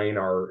to mine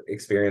our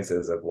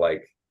experiences of,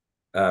 like,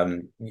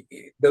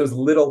 those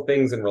little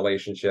things in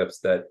relationships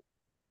that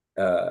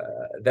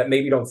that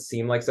maybe don't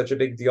seem like such a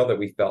big deal, that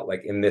we felt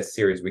like in this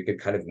series we could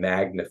kind of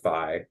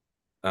magnify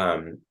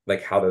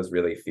like how those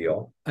really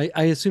feel.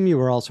 I assume you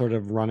were all sort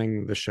of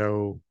running the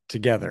show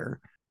together.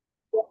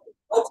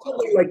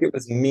 Ultimately, like, it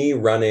was me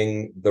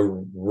running the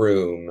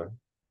room.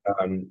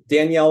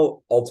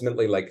 Danielle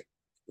ultimately, like,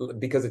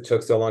 because it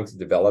took so long to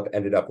develop,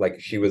 ended up, like,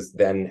 she was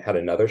then had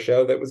another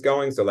show that was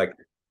going. So, like,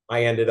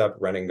 I ended up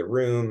running the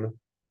room.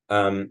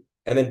 And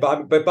then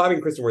Bobby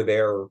and Kristen were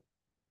there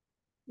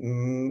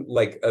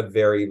like a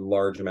very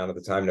large amount of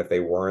the time. And if they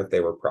weren't,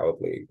 they were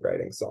probably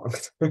writing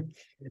songs.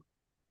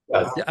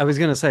 Yes. I was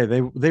gonna say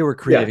they were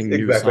Yes, creating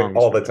new exactly, songs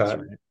all for the this,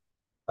 time.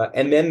 right?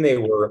 And then they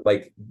were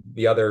like,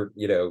 the other,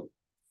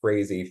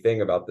 crazy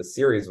thing about the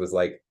series was,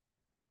 like,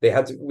 we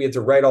had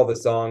to write all the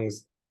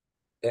songs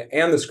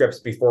and the scripts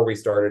before we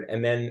started.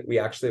 And then we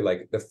actually,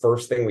 like, the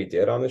first thing we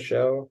did on the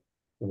show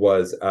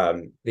was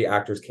the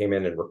actors came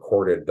in and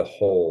recorded the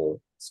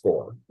whole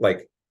score.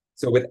 Like,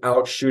 so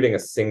without shooting a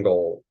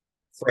single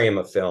frame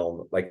of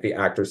film, like, the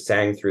actors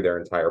sang through their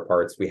entire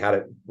parts. We had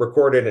it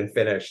recorded and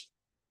finished,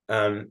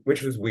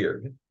 which was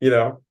weird,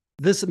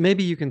 This,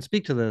 maybe you can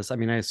speak to this. I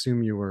mean, I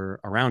assume you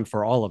were around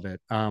for all of it.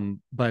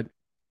 But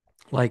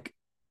like,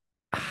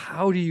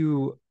 how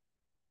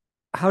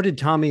did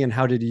Tommy and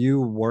how did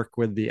you work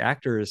with the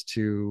actors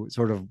to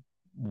sort of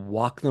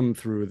walk them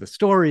through the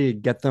story,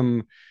 get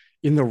them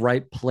in the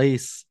right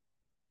place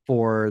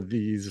for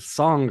these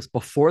songs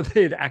before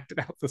they'd acted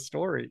out the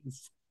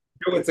stories?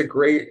 It's a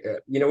great,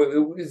 it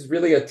was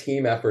really a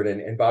team effort,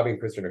 and Bobby and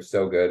Kristen are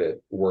so good at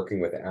working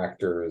with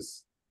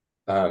actors,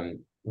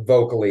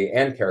 vocally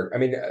and character. I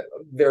mean,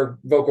 their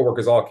vocal work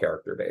is all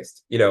character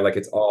based, like,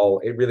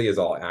 it really is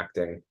all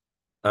acting.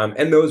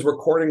 And those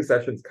recording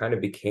sessions kind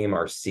of became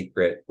our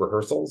secret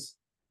rehearsals.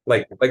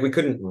 Like we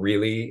couldn't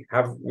really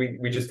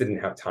we just didn't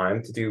have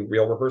time to do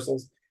real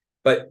rehearsals.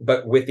 But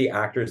with the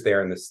actors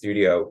there in the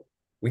studio,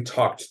 we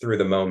talked through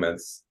the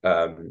moments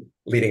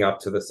leading up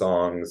to the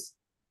songs,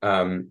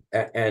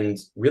 and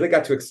really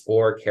got to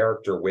explore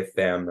character with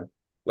them.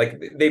 Like,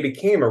 they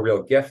became a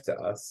real gift to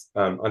us,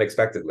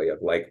 unexpectedly, of,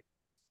 like,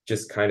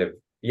 just kind of,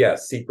 yeah,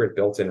 secret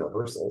built-in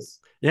rehearsals.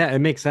 Yeah, it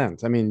makes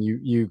sense. I mean,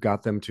 you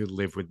got them to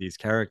live with these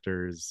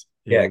characters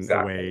Yeah, in a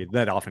exactly. way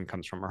that often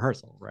comes from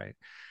rehearsal, right?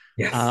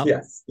 Yes, Um,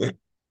 yes.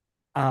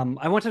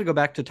 I wanted to go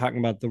back to talking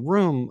about the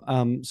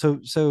room.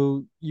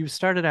 So you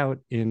started out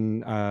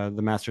in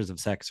the Masters of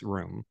Sex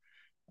room,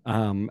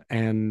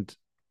 and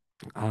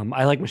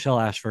I like Michelle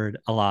Ashford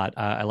a lot.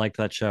 I liked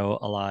that show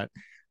a lot,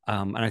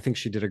 and I think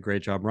she did a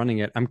great job running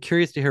it. I'm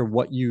curious to hear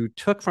what you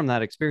took from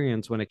that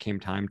experience when it came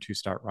time to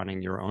start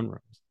running your own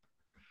rooms.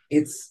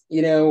 It's,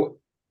 we'll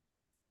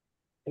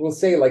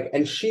say, like,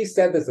 and she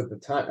said this at the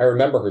time. I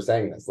remember her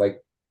saying this, like,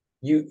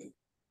 you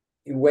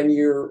when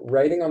you're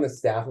writing on the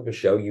staff of a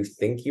show, you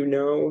think you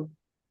know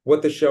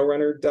what the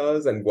showrunner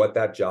does and what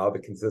that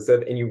job consists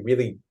of, and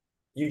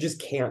you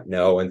just can't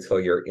know until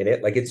you're in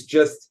it. Like,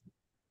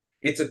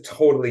 it's a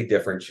totally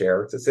different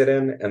chair to sit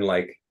in. And,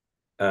 like,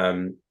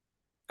 I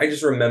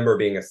just remember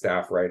being a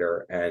staff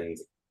writer and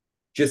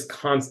just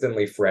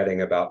constantly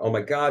fretting about, oh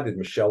my God, did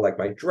Michelle like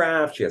my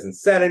draft? She hasn't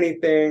said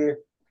anything,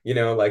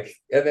 like,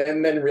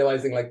 and then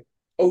realizing, like,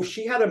 oh,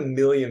 she had a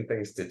million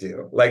things to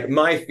do. Like,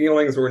 my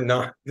feelings were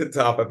not the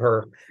top of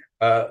her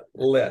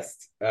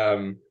list.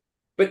 But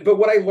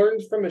what I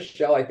learned from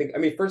Michelle, I think, I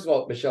mean, first of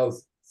all,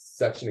 Michelle's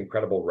such an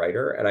incredible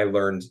writer, and I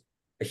learned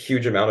a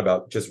huge amount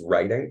about just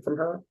writing from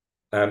her.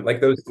 Like,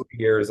 those 2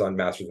 years on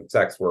Masters of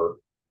Sex were,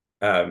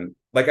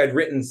 like, I'd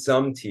written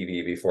some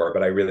TV before,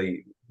 but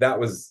that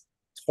was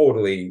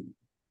totally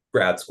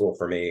grad school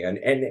for me. And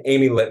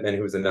Amy Littman,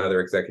 who was another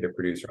executive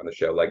producer on the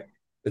show, like,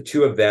 the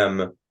two of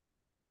them,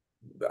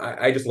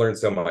 I just learned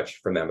so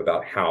much from them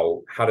about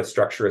how to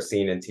structure a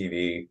scene in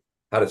TV,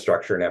 how to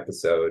structure an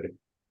episode.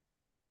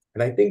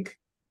 And I think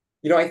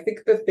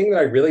the thing that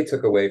I really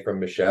took away from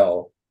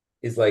Michelle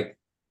is, like,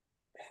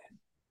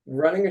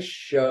 running a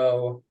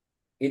show,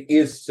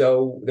 there's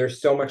so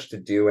much to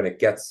do and it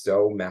gets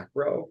so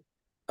macro.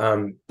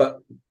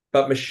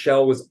 But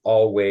Michelle was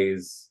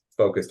always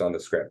focused on the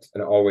script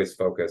and always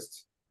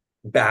focused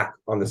back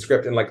on the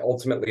script. And, like,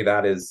 ultimately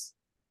that is,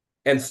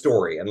 and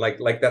story. And,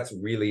 like that's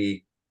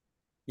really,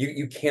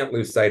 you can't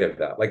lose sight of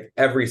that. Like,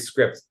 every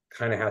script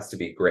kind of has to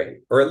be great,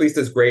 or at least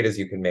as great as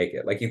you can make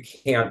it. Like,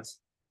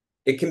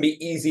 it can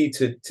be easy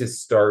to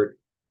start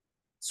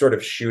sort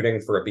of shooting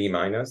for a B-,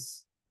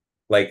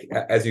 like,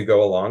 as you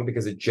go along,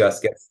 because it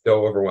just gets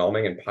so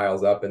overwhelming and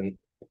piles up. And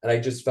And I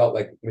just felt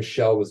like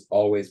Michelle was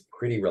always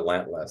pretty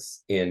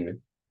relentless in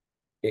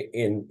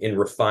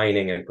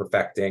refining and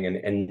perfecting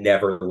and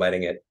never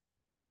letting it,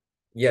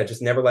 yeah,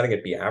 just never letting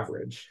it be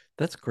average.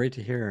 That's great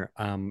to hear.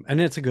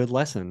 And it's a good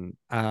lesson.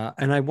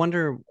 And I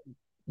wonder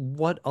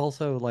what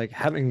also, like,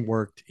 having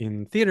worked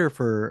in theater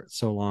for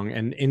so long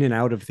and in and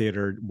out of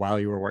theater while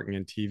you were working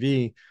in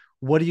TV,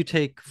 what do you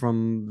take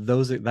from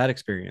that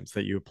experience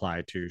that you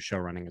apply to show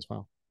running as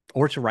well,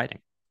 or to writing?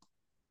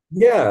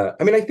 Yeah,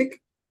 I mean, I think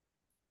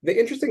the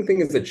interesting thing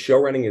is that show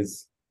running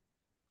is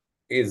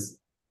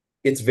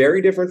it's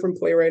very different from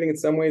playwriting in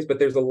some ways, but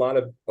there's a lot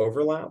of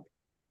overlap,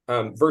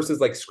 versus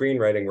like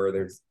screenwriting where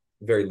there's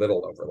very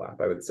little overlap,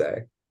 I would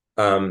say.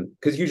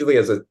 Because usually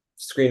as a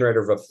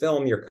screenwriter of a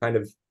film,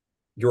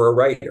 you're a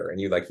writer and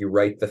you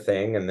write the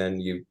thing and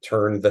then you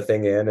turn the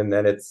thing in and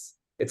then it's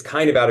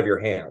kind of out of your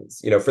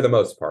hands, for the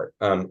most part,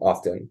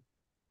 often.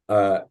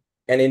 Uh,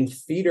 and in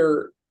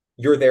theater,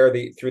 you're there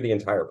through the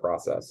entire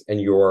process,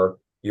 and you're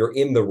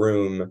in the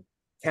room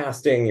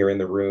casting, you're in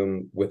the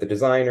room with the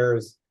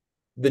designers.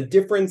 The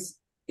difference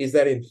is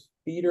that in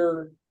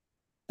theater,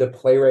 the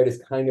playwright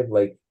is kind of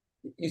like,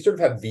 you sort of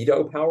have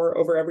veto power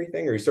over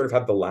everything, or you sort of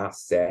have the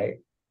last say.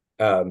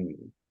 Um,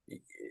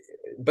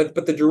 but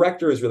the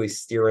director is really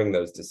steering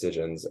those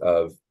decisions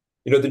of,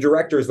 the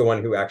director is the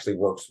one who actually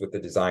works with the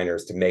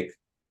designers to make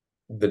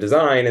the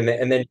design, and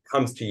then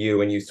comes to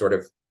you and you sort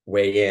of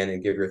weigh in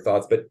and give your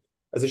thoughts. But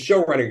as a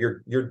showrunner,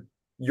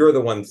 you're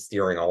the one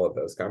steering all of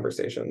those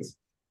conversations.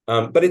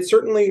 But it's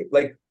certainly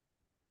like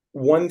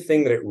one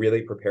thing that it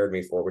really prepared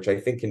me for, which I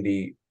think can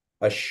be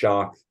a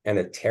shock and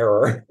a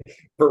terror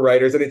for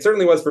writers, and it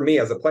certainly was for me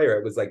as a player.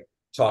 It was like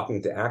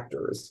talking to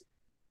actors,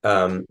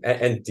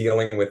 and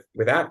dealing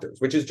with actors,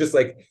 which is just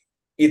like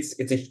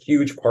it's a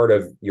huge part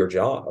of your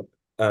job,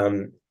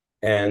 and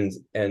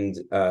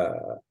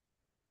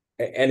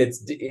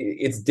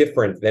it's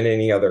different than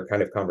any other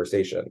kind of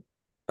conversation,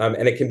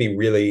 and it can be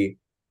really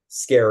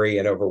scary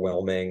and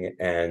overwhelming,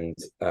 and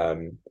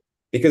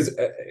because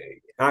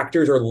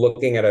actors are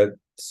looking at a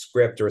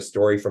script or a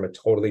story from a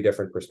totally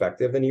different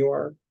perspective than you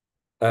are,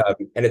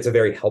 and it's a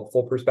very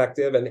helpful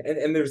perspective,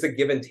 and there's a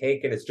give and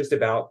take, and it's just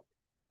about,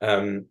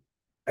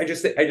 I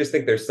just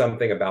think there's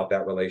something about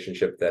that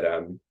relationship that,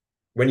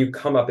 when you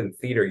come up in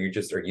theater, you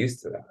just are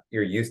used to that.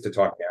 You're used to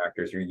talking to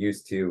actors. You're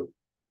used to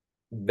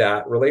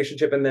that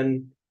relationship, and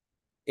then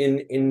in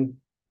in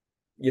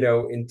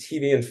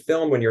TV and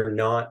film, when you're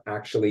not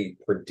actually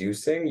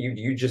producing,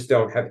 you just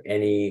don't have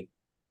any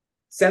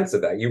sense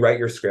of that. You write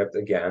your script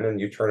again and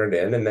you turn it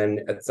in, and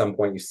then at some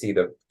point you see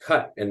the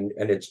cut, and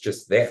it's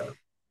just there.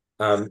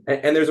 And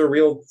there's a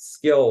real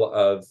skill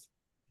of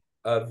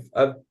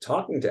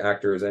talking to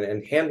actors,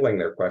 and handling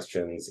their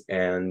questions,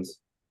 and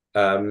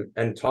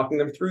talking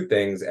them through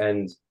things,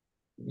 and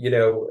you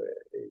know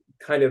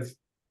kind of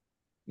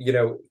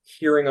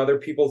hearing other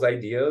people's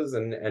ideas,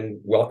 and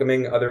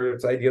welcoming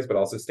others' ideas, but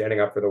also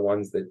standing up for the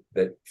ones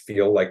that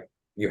feel like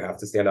you have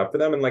to stand up for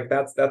them. And like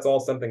that's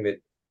all something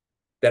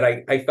that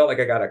I felt like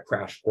I got a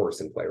crash course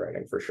in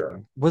playwriting for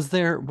sure. Was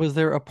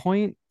there a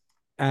point,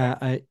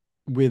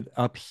 with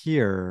Up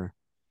Here,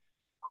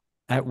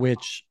 at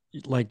which,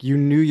 like, you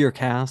knew your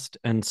cast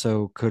and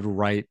so could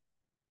write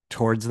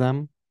towards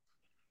them?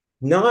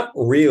 Not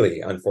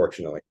really,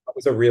 unfortunately. That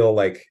was a real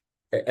like,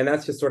 and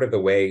that's just sort of the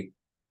way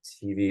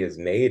TV is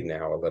made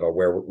now a little,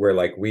 where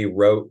like we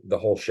wrote the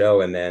whole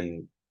show and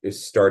then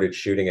just started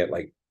shooting it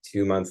like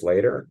 2 months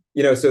later.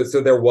 So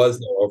there was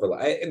no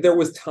overlap. There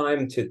was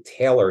time to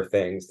tailor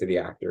things to the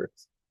actors,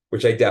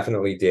 which I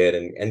definitely did,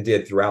 and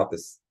did throughout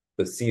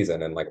the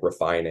season, and like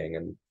refining,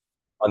 and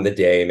on the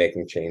day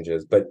making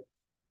changes. But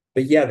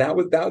yeah,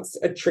 that's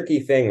a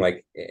tricky thing.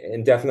 Like,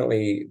 and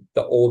definitely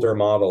the older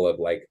model of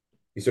like,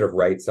 you sort of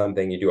write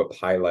something, you do a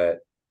pilot,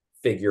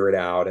 figure it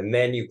out, and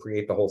then you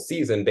create the whole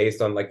season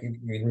based on like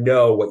you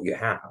know what you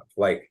have.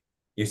 Like,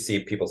 you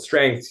see people's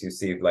strengths, you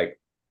see like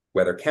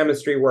whether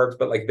chemistry works.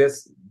 But like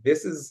this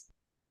is,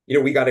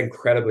 we got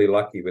incredibly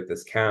lucky with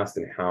this cast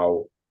and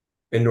how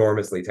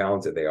enormously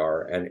talented they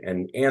are,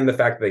 and the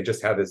fact that they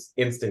just had this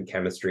instant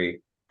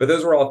chemistry. But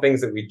those were all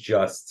things that we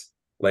just,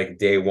 like,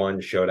 day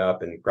one showed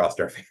up and crossed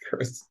our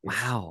fingers.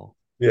 Wow,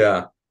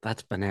 Yeah.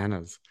 that's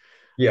bananas.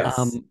 Yes.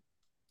 Um,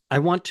 I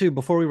want to,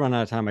 before we run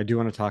out of time, I do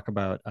want to talk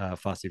about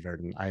Fosse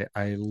Verdon.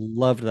 I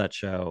loved that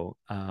show.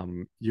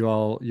 You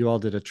all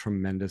did a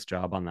tremendous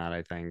job on that,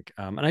 I think.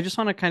 And I just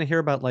want to kind of hear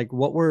about, like,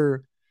 what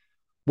were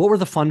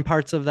the fun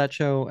parts of that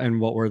show,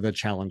 and what were the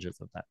challenges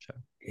of that show?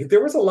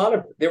 There was a lot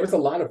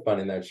of fun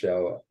in that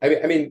show.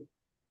 I mean,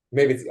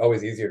 maybe it's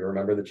always easier to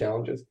remember the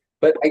challenges,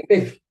 but I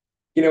think,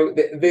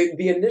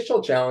 the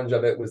initial challenge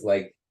of it was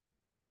like,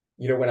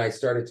 when I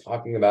started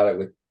talking about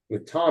it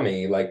with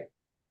Tommy, like,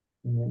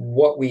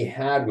 what we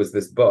had was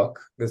this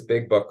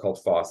big book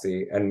called Fosse,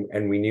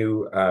 and we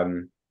knew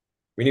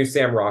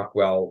Sam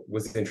Rockwell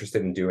was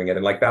interested in doing it,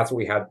 and like that's what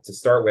we had to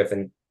start with.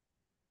 And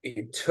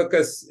it took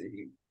us,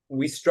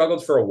 we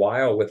struggled for a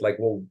while with like,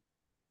 well,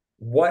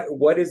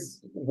 what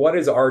is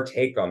our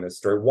take on this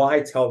story?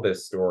 Why tell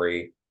this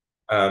story?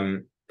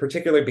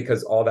 particularly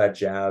because All That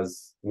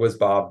Jazz was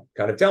Bob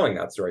kind of telling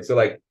that story. So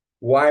like,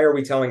 why are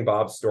we telling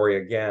Bob's story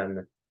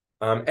again?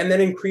 And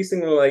then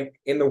increasingly, like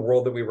in the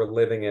world that we were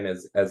living in,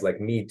 as like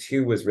Me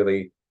Too was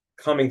really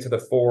coming to the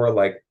fore,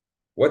 like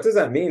what does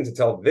that mean to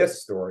tell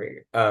this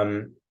story?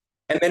 And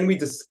then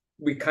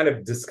we kind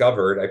of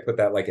discovered, I put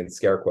that like in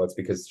scare quotes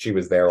because she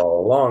was there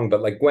all along,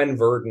 but like Gwen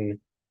Verdon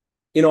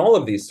in all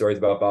of these stories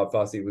about Bob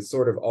Fosse was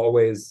sort of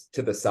always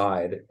to the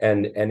side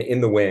and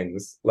in the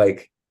wings,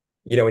 like,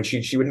 you know, and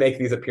she would make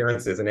these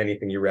appearances in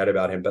anything you read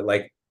about him, but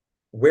like,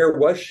 where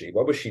was she?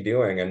 What was she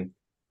doing?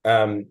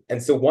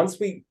 And so once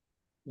we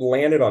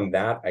landed on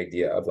that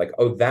idea of like,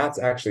 oh, that's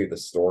actually the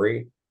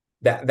story,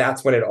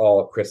 that's when it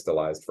all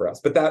crystallized for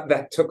us. But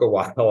that took a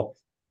while.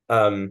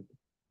 Um,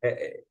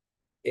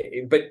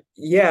 but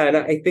yeah, and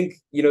I think,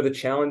 you know,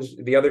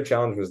 the other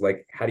challenge was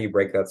like, how do you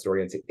break that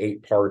story into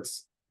 8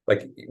 parts?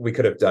 Like we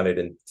could have done it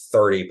in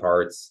 30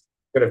 parts,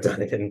 could have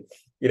done it in,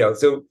 you know,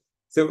 so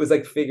it was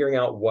like figuring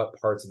out what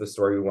parts of the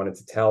story we wanted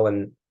to tell.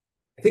 And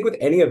I think with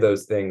any of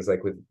those things, like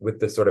with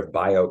this sort of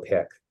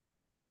biopic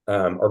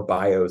or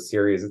bio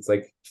series, it's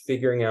like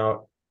figuring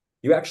out,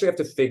 you actually have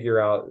to figure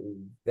out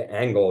the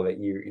angle that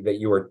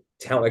you are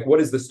telling. Like,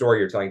 what is the story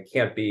you're telling? It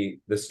can't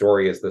be the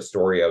story is the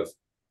story of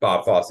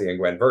Bob Fosse and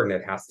Gwen Verdon.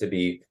 It has to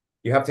be,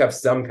 you have to have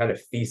some kind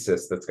of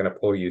thesis that's going to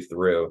pull you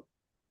through.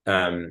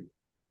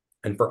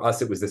 And for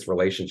us, it was this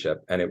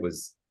relationship, and it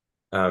was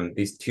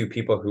these two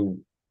people who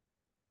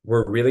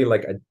were really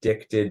like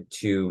addicted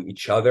to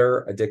each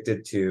other,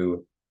 addicted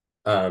to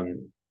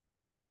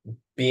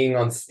being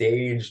on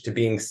stage, to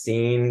being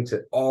seen,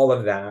 to all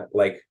of that,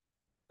 like,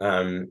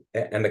 and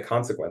the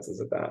consequences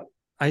of that.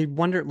 I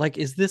wonder, like,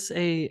 is this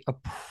a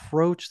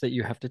approach that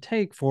you have to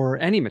take for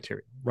any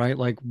material, right?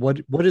 Like, what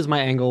is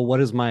my angle?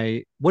 What is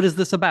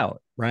this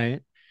about,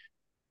 right?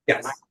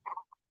 Yes,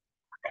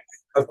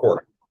 of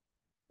course.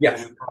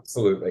 Yes,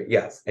 absolutely.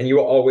 Yes. And you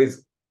will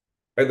always,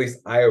 at least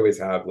I always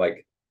have,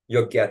 like,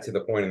 you'll get to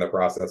the point in the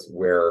process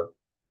where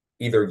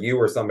either you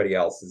or somebody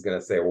else is going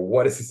to say, well,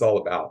 what is this all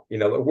about? You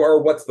know,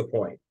 or what's the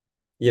point?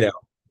 You know,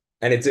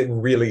 and it's a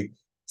really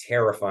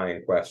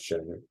terrifying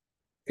question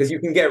because you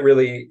can get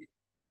really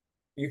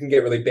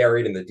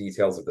buried in the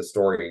details of the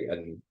story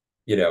and,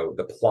 you know,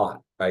 the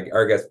plot,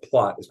 or I guess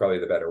plot is probably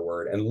the better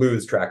word, and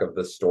lose track of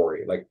the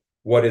story. Like,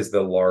 what is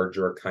the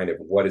larger kind of,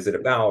 what is it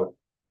about?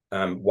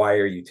 Why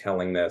are you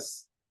telling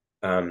this?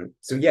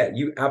 So yeah,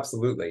 you're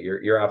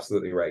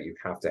absolutely right. You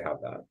have to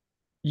have that.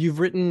 You've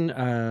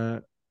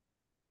written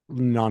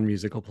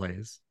non-musical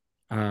plays.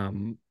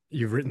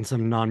 You've written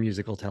some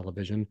non-musical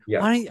television.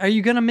 Why Yes. are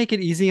you gonna make it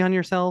easy on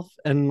yourself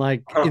and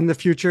like Huh. in the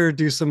future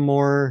do some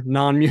more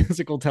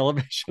non-musical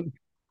television?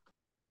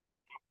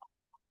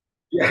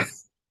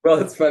 Yes. Well,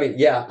 it's funny.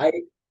 Yeah,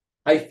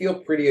 I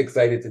feel pretty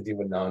excited to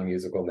do a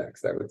non-musical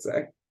next, I would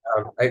say.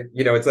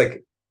 You know, it's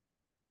like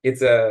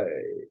it's a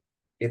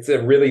it's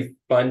a really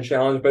fun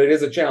challenge, but it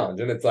is a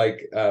challenge. And it's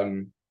like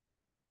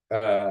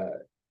uh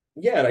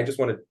yeah, and I just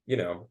want to, you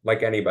know,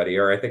 like anybody,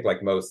 or I think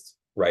like most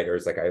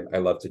writers, like I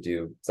love to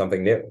do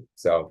something new.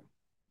 So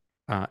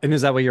And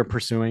is that what you're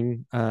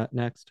pursuing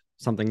next?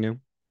 Something new?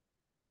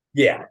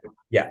 yeah,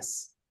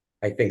 yes,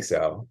 I think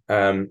so.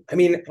 I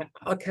mean,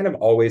 I'll kind of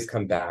always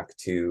come back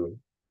to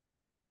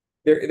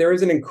there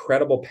is an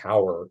incredible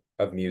power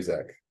of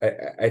music.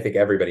 I think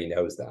everybody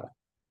knows that.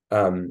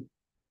 Um,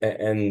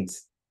 and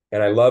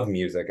and I love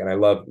music and I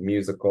love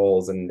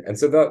musicals, and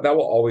so that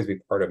will always be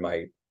part of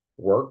my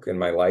work and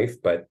my life.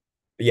 But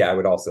yeah, I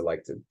would also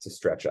like to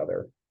stretch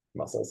other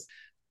muscles.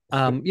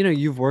 You know,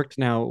 you've worked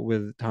now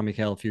with Tommy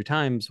Kail a few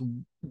times.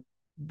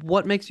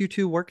 What makes you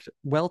two work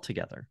well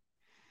together?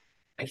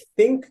 I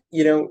think,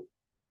 you know,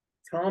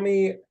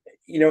 Tommy,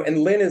 you know, and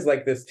Lynn is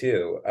like this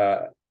too.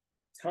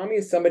 Tommy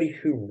is somebody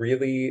who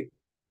really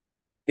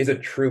is a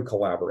true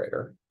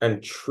collaborator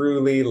and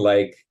truly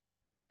like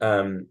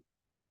um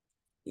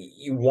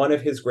one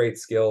of his great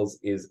skills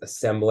is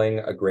assembling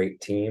a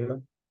great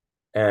team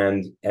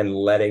and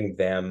letting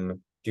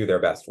them do their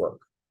best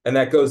work. And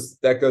that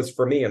goes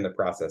for me in the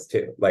process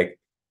too. Like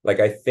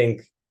I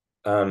think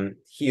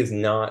he is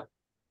not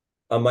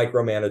a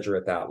micromanager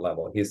at that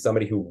level. He's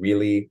somebody who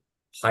really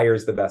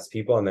hires the best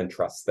people and then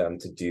trusts them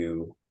to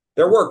do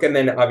their work. And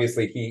then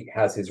obviously he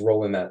has his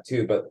role in that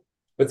too.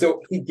 But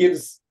so he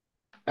gives,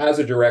 as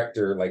a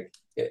director, like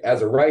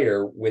as a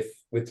writer with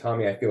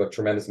Tommy, I feel a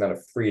tremendous amount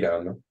of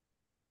freedom.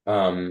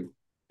 And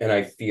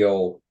I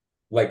feel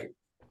like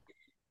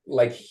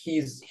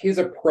his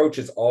approach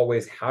is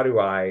always, how do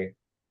I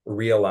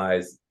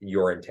realize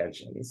your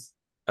intentions,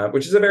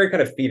 which is a very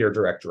kind of theater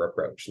director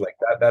approach. Like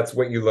that's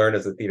what you learn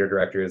as a theater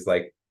director, is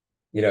like,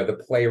 you know, the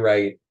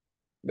playwright,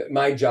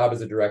 my job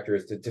as a director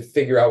is to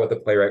figure out what the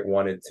playwright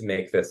wanted to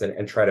make this,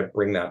 and try to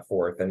bring that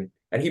forth, and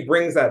he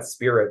brings that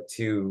spirit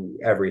to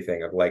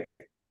everything of like,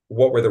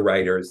 what were the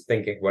writers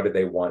thinking, what did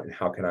they want, and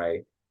how can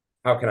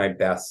I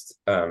best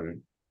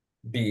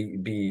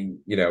be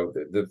you know,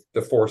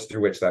 the force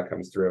through which that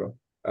comes through.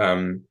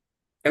 And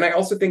I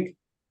also think,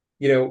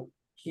 you know,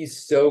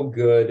 he's so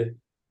good.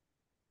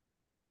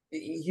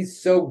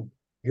 He's so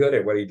good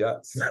at what he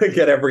does, like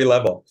at every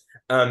level.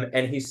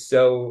 And he's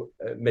so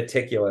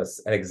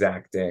meticulous and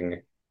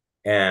exacting,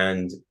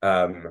 and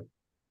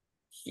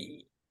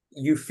he,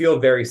 you feel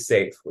very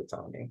safe with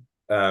Tommy.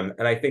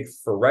 And I think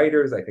for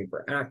writers, I think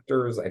for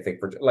actors, I think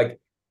for like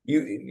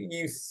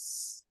you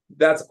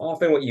that's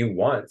often what you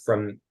want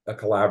from a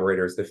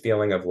collaborator, is the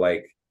feeling of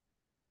like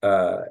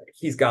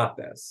he's got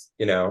this,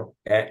 and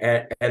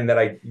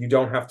that you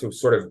don't have to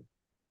sort of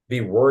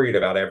be worried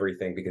about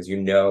everything, because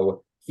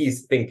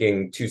he's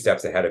thinking two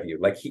steps ahead of you.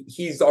 Like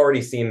he's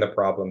already seen the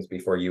problems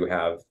before you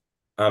have.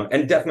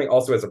 And definitely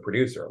also as a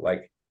producer,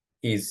 like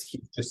he's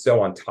just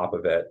so on top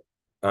of it.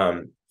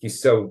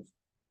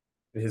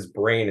 His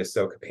brain is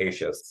so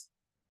capacious.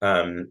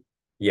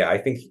 Yeah, I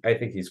think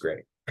he's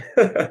great.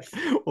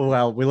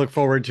 Well, we look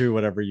forward to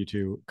whatever you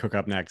two cook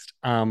up next.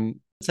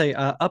 Say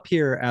up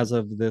here as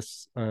of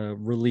this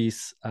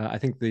release, I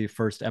think the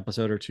first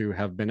episode or two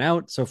have been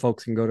out, so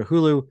folks can go to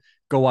Hulu,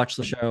 go watch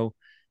the show.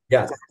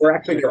 Yes,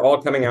 they're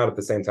all coming out at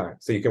the same time,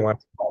 so you can watch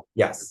them all.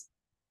 Yes.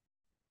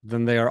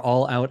 Then they are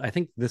all out, I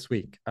think, this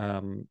week,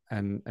 and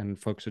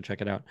folks should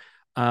check it out.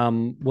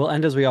 We'll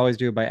end as we always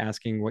do by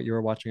asking what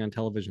you're watching on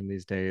television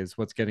these days.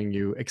 What's getting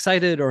you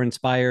excited or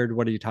inspired?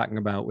 What are you talking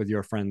about with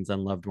your friends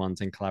and loved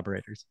ones and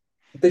collaborators?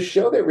 One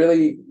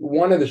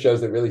of the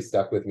shows that really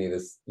stuck with me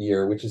this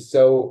year, which is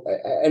so,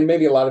 and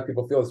maybe a lot of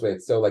people feel this way,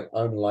 it's so like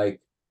unlike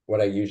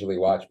what I usually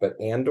watch, but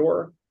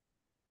Andor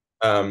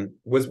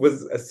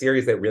was a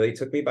series that really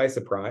took me by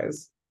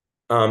surprise.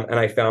 And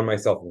I found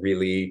myself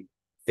really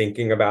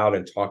thinking about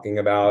and talking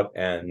about,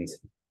 and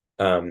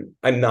I'm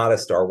not a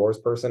Star Wars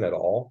person at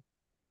all.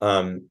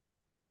 But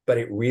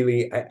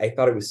I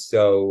thought it was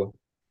so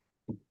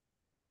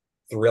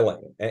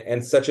thrilling,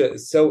 and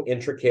so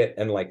intricate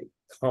and like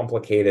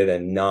complicated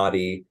and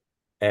naughty,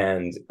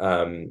 and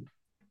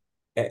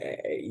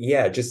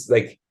yeah, just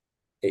like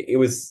it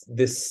was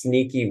this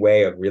sneaky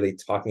way of really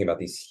talking about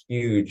these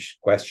huge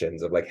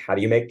questions of like, how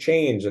do you make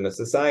change in a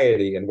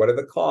society, and what are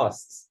the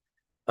costs?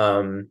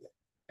 And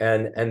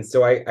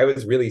so I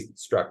was really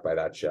struck by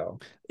that show.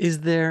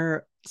 Is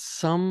there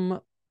some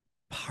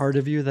part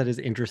of you that is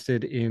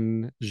interested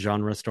in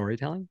genre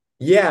storytelling?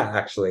 Yeah,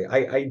 actually,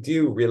 I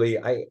do really.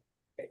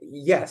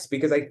 Yes,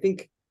 because I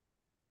think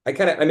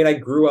I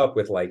grew up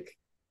with like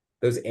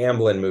those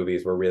Amblin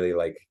movies were really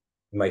like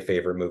my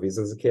favorite movies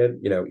as a kid,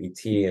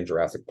 E.T. and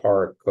Jurassic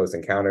Park, Close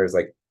Encounters.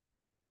 Like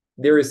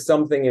there is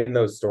something in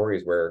those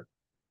stories where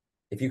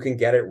if you can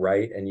get it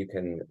right, and you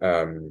can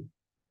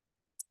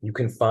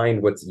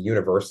find what's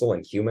universal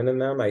and human in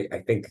them, I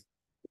think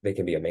they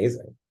can be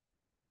amazing.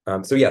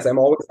 So yes, I'm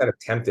always kind of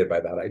tempted by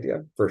that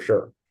idea, for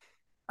sure.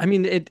 I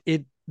mean,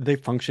 they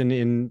function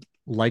in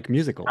like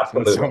musicals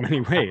in Absolutely. so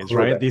many ways, Absolutely.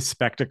 right? The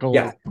spectacle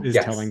Yes, is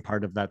yes. telling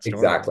part of that story.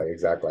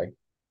 Exactly.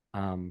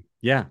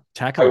 Yeah,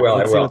 tackle it. I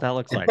Let's see will. what that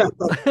looks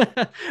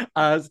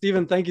like.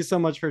 Stephen, thank you so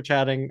much for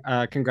chatting.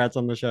 Congrats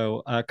on the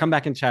show. Come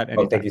back and chat Oh,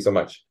 thank anytime. you so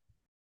much.